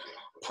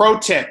 Pro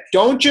tip,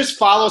 don't just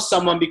follow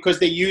someone because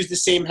they use the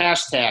same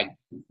hashtag,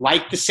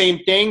 like the same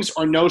things,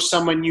 or know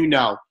someone you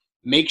know.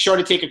 Make sure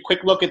to take a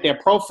quick look at their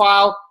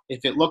profile.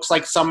 If it looks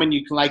like someone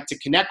you can like to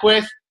connect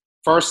with,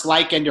 first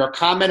like and or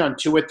comment on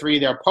 2 or 3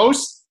 of their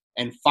posts,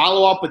 and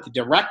follow up with a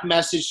direct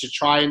message to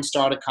try and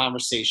start a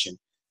conversation.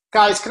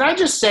 Guys, can I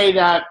just say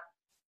that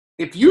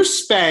if you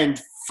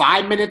spend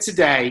 5 minutes a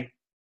day,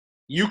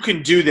 you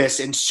can do this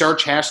and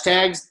search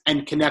hashtags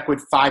and connect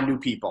with 5 new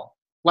people.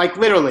 Like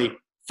literally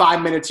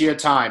 5 minutes of your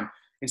time.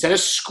 Instead of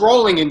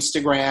scrolling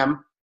Instagram,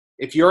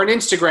 if you're an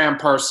Instagram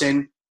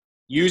person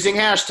using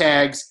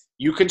hashtags,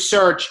 you can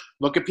search,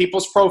 look at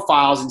people's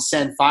profiles, and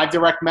send 5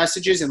 direct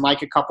messages and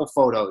like a couple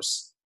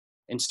photos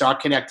and start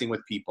connecting with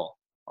people,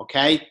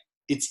 okay?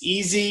 It's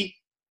easy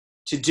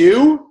to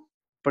do,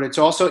 but it's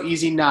also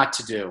easy not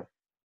to do.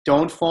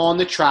 Don't fall in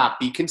the trap.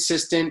 Be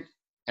consistent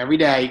every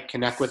day.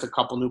 Connect with a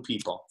couple new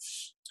people.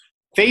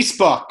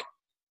 Facebook.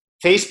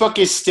 Facebook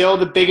is still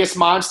the biggest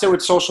monster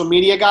with social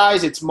media,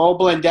 guys. Its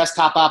mobile and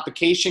desktop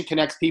application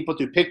connects people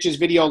through pictures,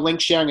 video,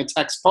 link sharing, and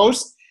text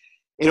posts.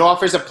 It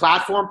offers a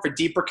platform for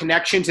deeper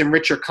connections and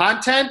richer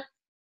content.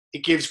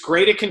 It gives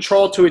greater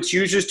control to its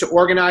users to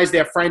organize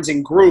their friends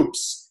in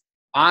groups,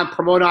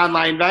 promote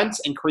online events,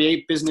 and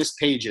create business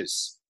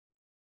pages.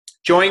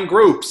 Join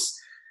groups.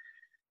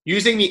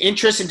 Using the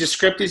interests and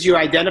descriptors you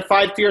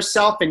identified for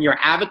yourself and your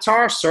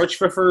avatar, search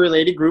for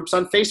related groups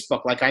on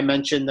Facebook. Like I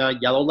mentioned, the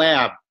Yellow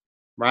Lab,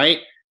 right?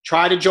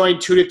 Try to join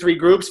 2 to 3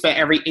 groups for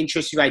every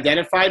interest you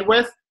identified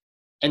with,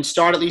 and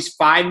start at least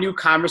 5 new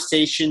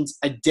conversations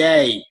a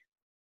day,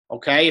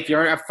 okay? If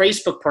you're a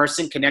Facebook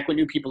person, connect with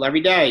new people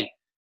every day.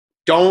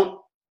 Don't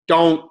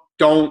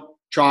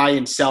try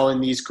and sell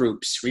in these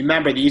groups.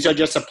 Remember, these are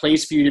just a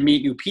place for you to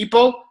meet new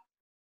people.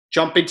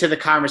 Jump into the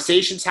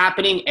conversations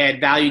happening, add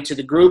value to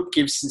the group,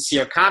 give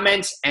sincere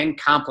comments and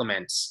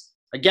compliments.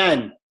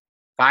 Again,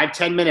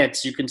 5-10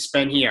 minutes you can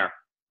spend here.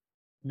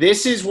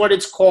 This is what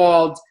it's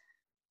called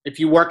if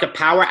you work a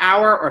power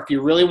hour, or if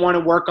you really want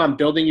to work on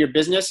building your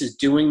business, is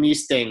doing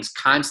these things,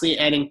 constantly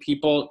adding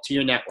people to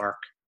your network.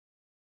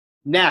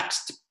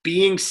 Next,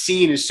 being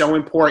seen is so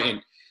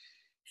important.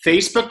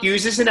 Facebook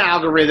uses an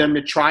algorithm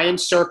to try and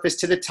surface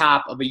to the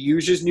top of a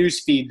user's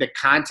newsfeed the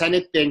content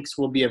it thinks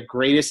will be of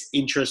greatest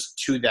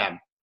interest to them.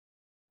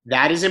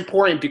 That is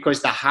important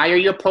because the higher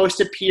your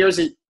post appears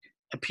in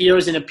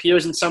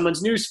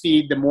someone's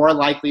newsfeed, the more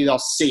likely they'll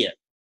see it.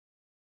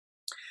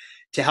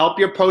 To help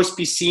your post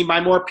be seen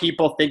by more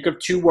people, think of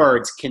 2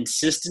 words: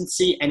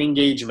 consistency and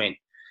engagement.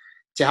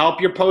 To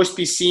help your post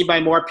be seen by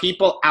more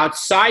people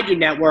outside your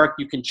network,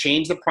 you can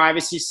change the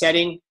privacy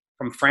setting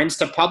from friends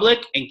to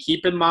public, and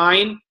keep in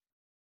mind,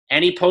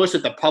 any post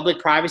with a public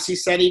privacy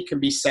setting can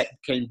be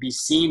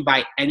seen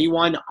by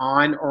anyone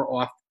on or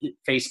off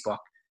Facebook.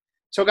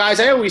 So guys,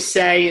 I always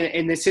say,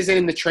 and this isn't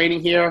in the training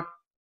here,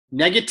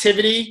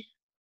 negativity,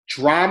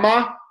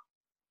 drama,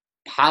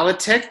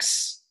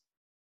 politics,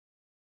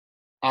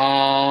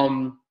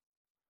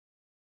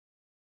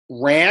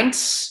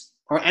 rants,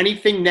 or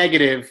anything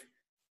negative,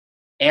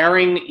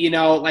 airing,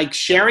 like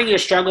sharing your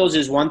struggles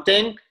is one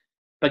thing,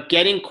 but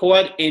getting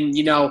caught in,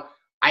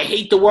 I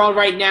hate the world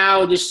right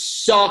now,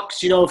 this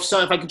sucks,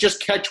 if I could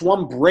just catch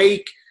one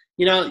break,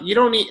 you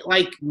don't need,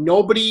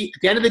 nobody,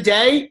 at the end of the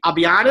day, I'll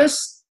be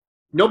honest,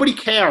 nobody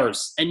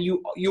cares, and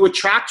you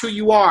attract who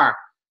you are.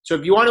 So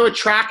if you want to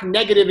attract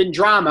negative and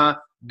drama,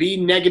 be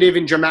negative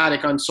and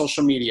dramatic on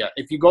social media.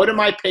 If you go to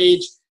my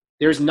page,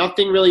 there's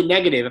nothing really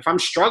negative. If I'm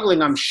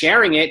struggling, I'm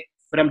sharing it,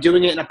 but I'm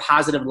doing it in a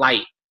positive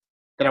light,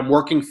 that I'm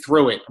working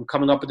through it. I'm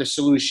coming up with a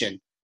solution,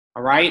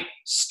 all right?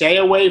 Stay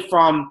away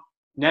from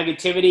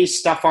negativity,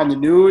 stuff on the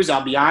news.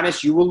 I'll be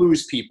honest, you will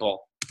lose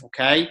people,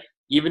 okay?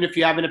 Even if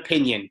you have an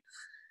opinion.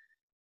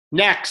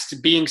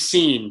 Next, being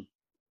seen.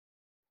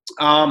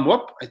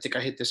 I think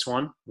I hit this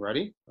one.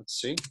 Ready? Let's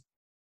see.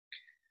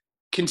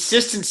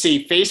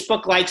 Consistency.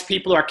 Facebook likes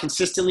people who are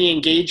consistently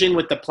engaging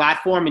with the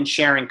platform and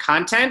sharing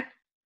content.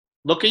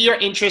 Look at your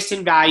interests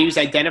and values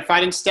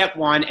identified in step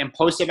 1 and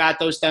post about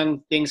those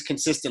things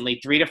consistently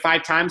 3 to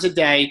 5 times a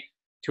day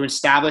to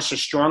establish a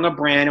stronger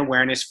brand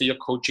awareness for your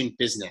coaching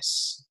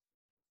business.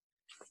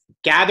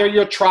 Gather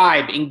your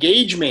tribe.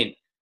 Engagement.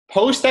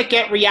 Posts that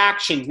get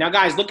reactions. Now,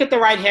 guys, look at the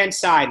right-hand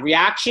side.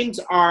 Reactions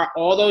are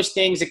all those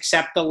things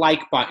except the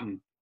like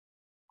button.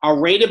 Are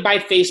rated by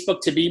Facebook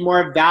to be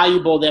more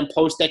valuable than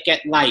posts that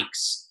get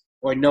likes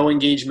or no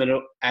engagement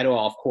at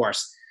all, of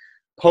course.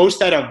 Posts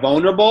that are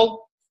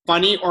vulnerable,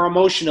 funny, or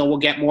emotional will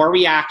get more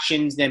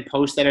reactions than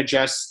posts that are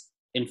just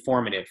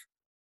informative.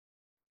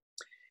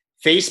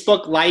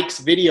 Facebook likes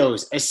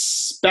videos,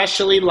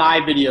 especially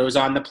live videos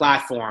on the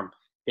platform.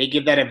 They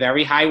give that a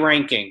very high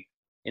ranking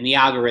in the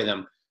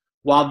algorithm.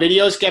 While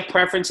videos get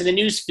preference in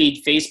the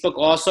newsfeed, Facebook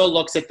also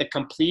looks at the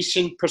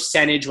completion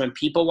percentage when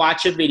people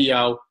watch a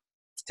video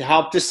to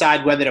help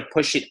decide whether to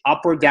push it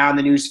up or down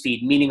the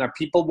newsfeed, meaning are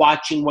people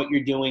watching what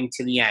you're doing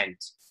to the end?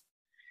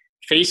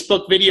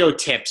 Facebook video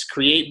tips.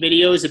 Create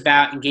videos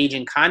about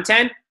engaging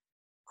content.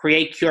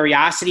 Create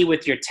curiosity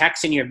with your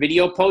text and your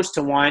video post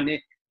to want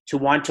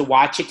to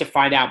watch it to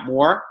find out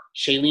more.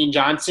 Shailene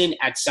Johnson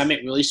at Summit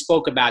really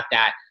spoke about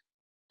that.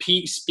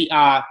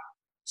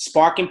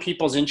 Sparking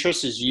people's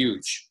interest is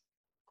huge.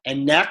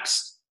 And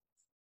next,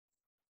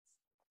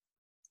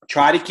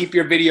 try to keep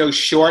your videos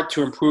short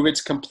to improve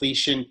its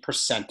completion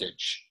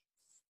percentage.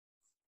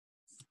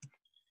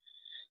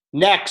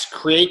 Next,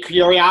 create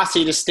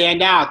curiosity to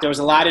stand out. There was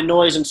a lot of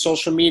noise on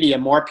social media.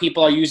 More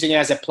people are using it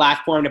as a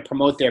platform to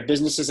promote their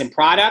businesses and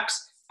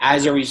products.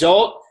 As a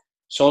result,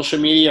 social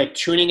media are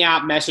tuning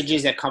out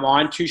messages that come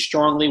on too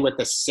strongly with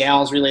a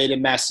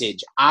sales-related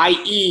message,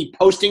 i.e.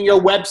 posting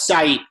your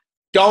website.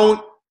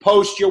 Don't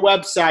post your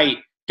website.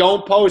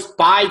 Don't post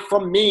buy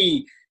from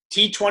me.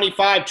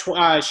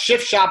 T25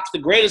 Shift Shop's the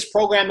greatest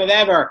program of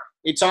ever.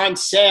 It's on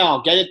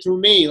sale. Get it through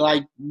me.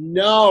 Like,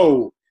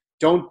 no,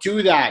 don't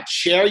do that.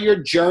 Share your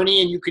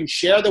journey, and you can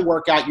share the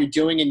workout you're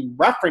doing and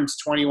reference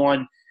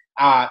 21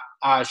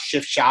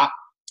 Shift Shop,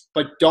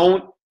 but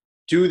don't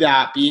do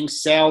that being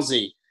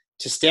salesy.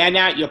 To stand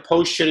out, your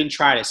post shouldn't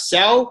try to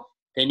sell.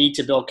 They need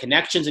to build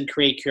connections and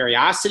create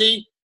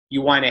curiosity.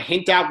 You want to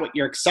hint out what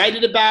you're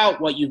excited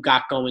about, what you've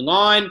got going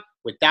on,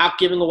 without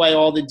giving away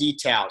all the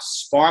details.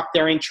 Spark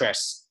their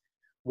interest.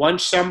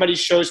 Once somebody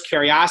shows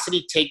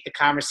curiosity, take the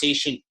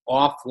conversation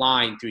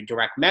offline through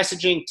direct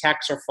messaging,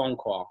 text, or phone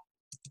call.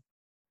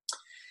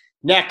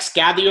 Next,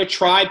 gather your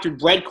tribe through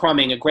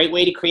breadcrumbing. A great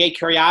way to create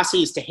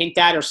curiosity is to hint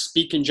at or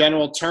speak in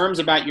general terms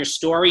about your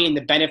story and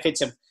the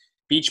benefits of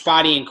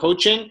Beachbody and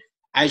coaching.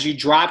 As you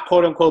drop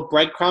quote-unquote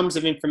breadcrumbs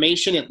of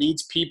information, it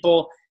leads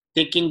people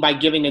thinking by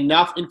giving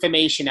enough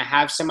information to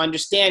have some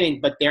understanding,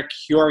 but they're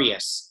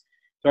curious.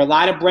 There are a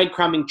lot of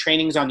breadcrumbing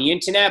trainings on the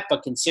internet,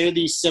 but consider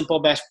these simple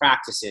best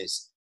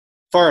practices.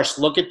 First,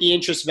 look at the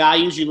interest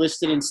values you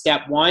listed in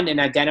step 1 and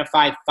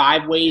identify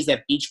 5 ways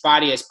that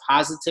Beachbody has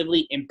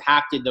positively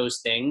impacted those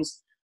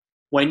things.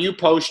 When you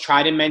post,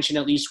 try to mention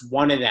at least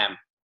one of them.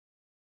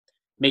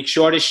 Make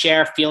sure to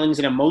share feelings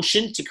and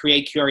emotion to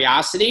create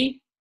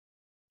curiosity,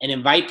 and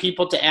invite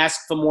people to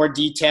ask for more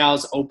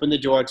details. Open the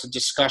door to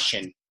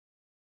discussion.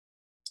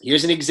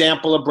 Here's an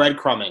example of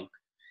breadcrumbing.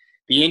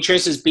 The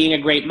interest is being a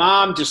great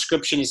mom.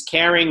 Description is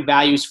caring.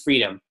 Values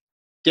freedom.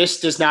 This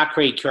does not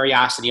create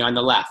curiosity on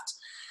the left.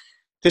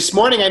 This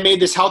morning I made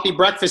this healthy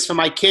breakfast for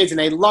my kids and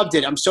they loved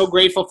it. I'm so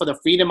grateful for the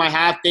freedom I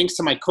have thanks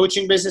to my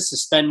coaching business to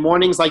spend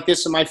mornings like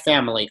this with my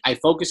family. I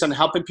focus on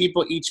helping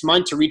people each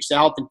month to reach their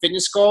health and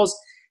fitness goals,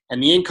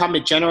 and the income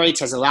it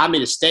generates has allowed me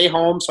to stay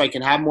home so I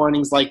can have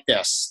mornings like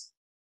this.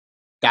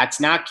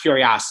 That's not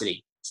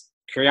curiosity.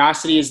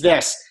 Curiosity is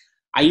this.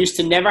 I used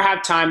to never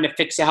have time to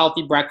fix a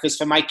healthy breakfast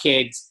for my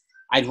kids.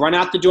 I'd run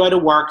out the door to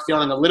work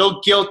feeling a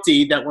little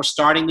guilty that we're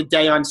starting the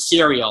day on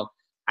cereal.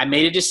 I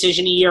made a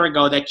decision a year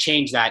ago that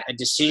changed that, a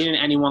decision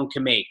anyone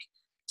can make.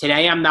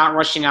 Today, I'm not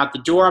rushing out the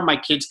door. My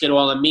kids get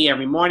all of me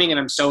every morning, and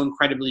I'm so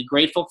incredibly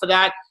grateful for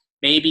that.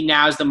 Maybe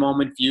now's the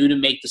moment for you to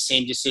make the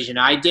same decision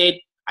I did.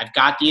 I've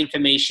got the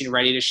information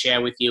ready to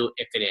share with you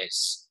if it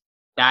is.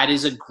 That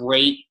is a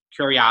great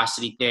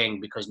curiosity thing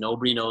because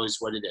nobody knows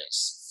what it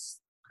is.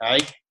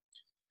 Okay?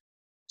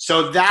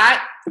 So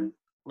that,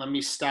 let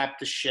me stop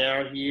the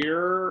share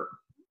here.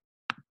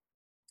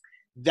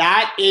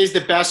 That is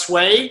the best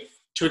way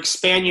to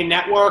expand your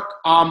network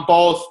on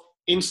both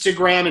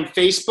Instagram and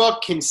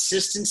Facebook.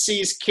 Consistency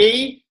is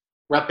key.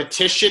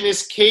 Repetition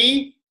is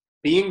key.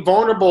 Being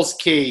vulnerable is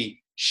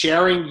key.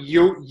 Sharing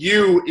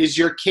you is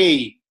your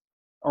key.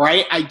 All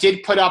right? I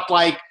did put up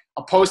like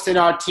a post in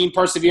our Team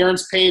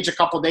Perseverance page a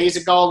couple days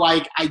ago.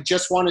 Like, I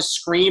just want to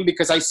scream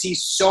because I see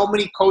so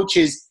many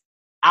coaches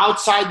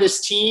outside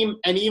this team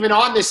and even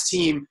on this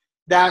team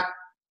that,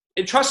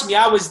 and trust me,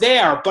 I was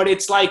there, but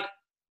it's like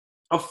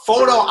a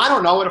photo, I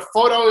don't know, in a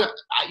photo,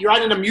 you're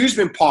at an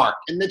amusement park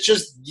and it's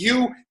just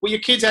you with your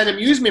kids at an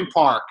amusement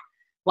park.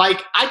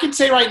 Like, I can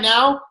say right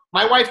now,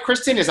 My wife,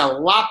 Kristen, is a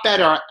lot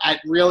better at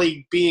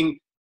really being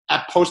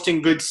at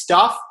posting good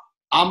stuff.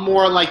 I'm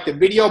more like the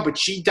video, but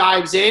she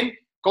dives in.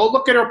 Go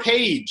look at her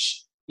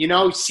page. You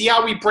know, see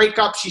how we break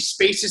up. She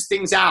spaces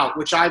things out,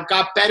 which I've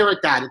got better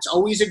at that. It's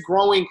always a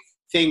growing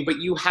thing, but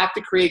you have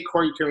to create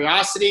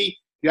curiosity.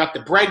 You have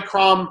to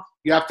breadcrumb.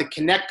 You have to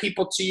connect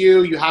people to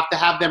you. You have to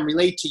have them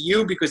relate to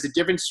you, because the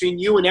difference between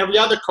you and every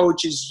other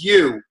coach is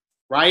you,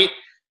 right?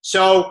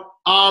 So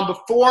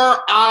before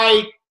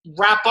I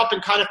wrap up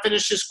and kind of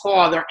finish this call,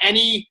 are there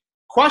any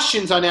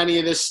questions on any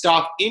of this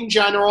stuff in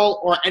general,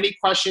 or any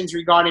questions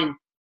regarding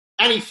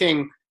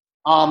anything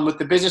with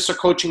the business or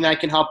coaching that I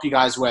can help you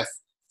guys with?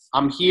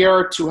 I'm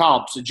here to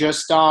help. So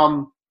just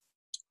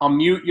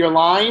unmute your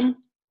line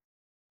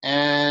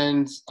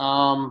and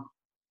unmute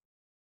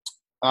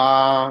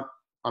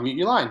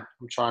your line.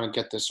 I'm trying to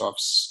get this off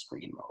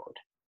screen mode.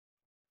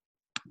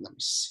 Let me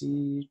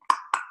see.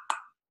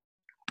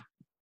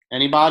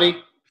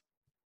 Anybody?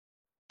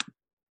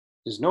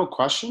 There's no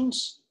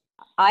questions?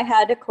 I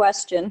had a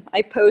question.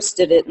 I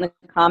posted it in the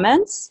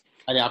comments.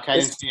 I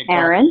didn't see it.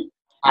 Aaron.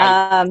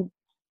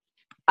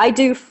 I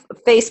do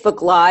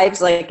Facebook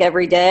Lives like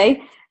every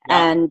day,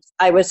 and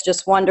I was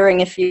just wondering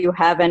if you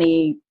have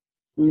any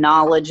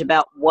knowledge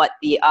about what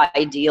the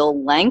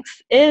ideal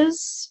length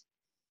is.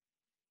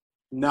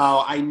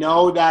 No, I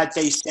know that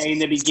they say in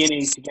the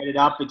beginning to get it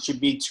up, it should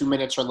be 2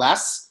 minutes or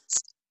less.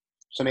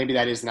 So maybe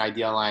that is an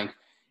ideal length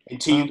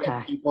until you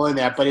get people in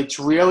there. But it's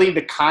really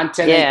the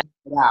content that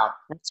you put out.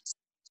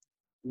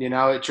 You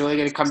know, it's really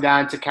going to come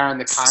down to Karen,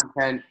 the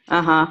content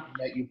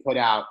that you put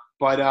out.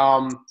 But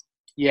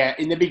yeah,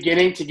 in the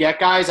beginning to get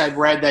guys, I've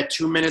read that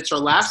 2 minutes or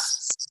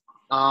less.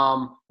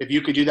 If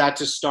you could do that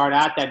to start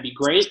out, that'd be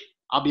great.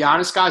 I'll be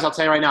honest, guys. I'll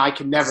tell you right now, I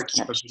can never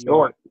keep a video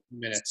short. 2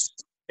 minutes.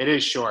 It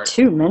is short.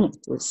 2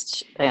 minutes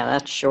is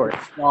that's short.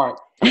 Short.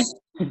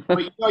 But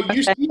you know,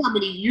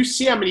 you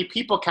see how many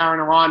people, Karen,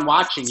 are on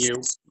watching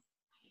you.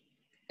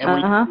 And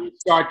when you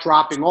start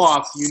dropping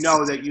off, you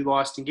know that you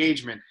lost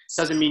engagement.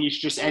 Doesn't mean you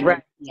should just end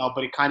it, you know,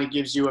 but it kind of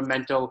gives you a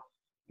mental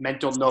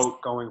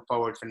note going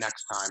forward for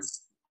next time.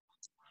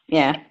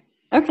 Yeah.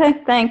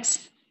 Okay,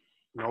 thanks.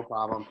 No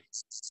problem.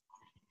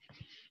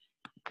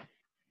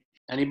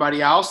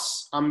 Anybody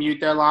else? Unmute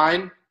their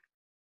line.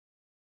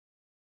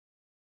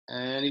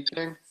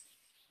 Anything?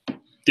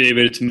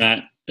 David, it's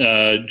Matt.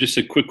 Just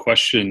a quick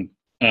question.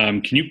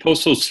 Can you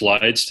post those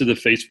slides to the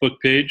Facebook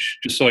page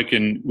just so I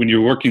can, when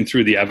you're working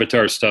through the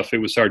avatar stuff, it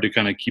was hard to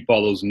kind of keep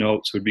all those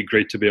notes. It would be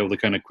great to be able to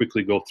kind of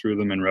quickly go through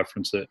them and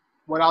reference it.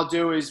 What I'll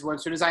do is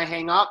as soon as I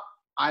hang up,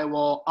 I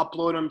will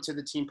upload them to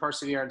the Team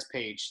Perseverance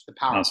page, the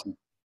PowerPoint. Awesome.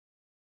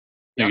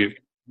 Thank you.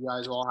 You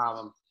guys will have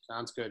them.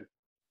 Sounds good.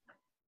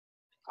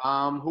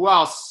 Who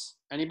else?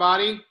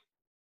 Anybody?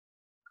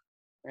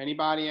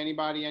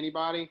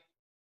 Anybody?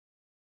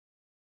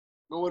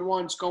 Going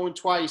once, going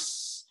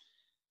twice.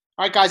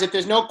 All right, guys, if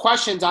there's no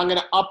questions, I'm going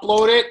to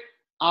upload it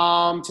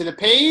to the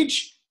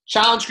page.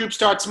 Challenge group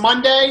starts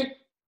Monday.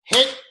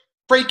 Hit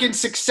freaking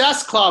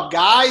Success Club,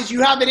 guys.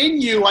 You have it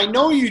in you. I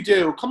know you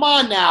do. Come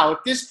on now. If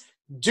this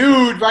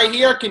dude right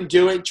here can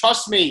do it,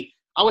 trust me,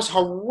 I was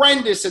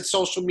horrendous at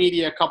social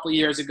media a couple of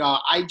years ago.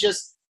 I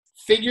just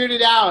figured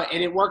it out,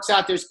 and it works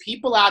out. There's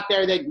people out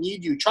there that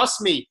need you.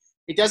 Trust me.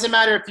 It doesn't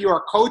matter if you're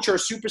a coach or a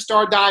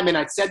superstar diamond.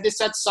 I said this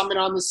at Summit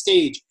on the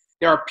stage.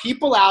 There are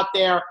people out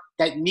there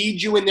that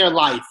need you in their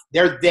life.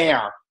 They're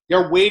there.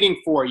 They're waiting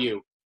for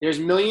you. There's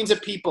millions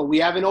of people. We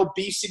have an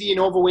obesity and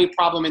overweight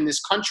problem in this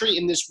country,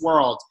 in this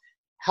world.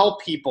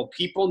 Help people.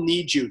 People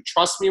need you.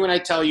 Trust me when I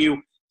tell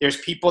you there's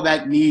people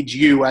that need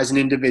you as an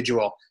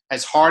individual.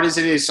 As hard as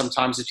it is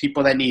sometimes, there's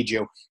people that need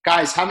you.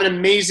 Guys, have an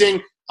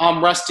amazing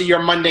rest of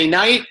your Monday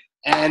night.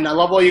 And I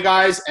love all you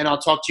guys, and I'll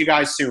talk to you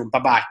guys soon.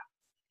 Bye-bye.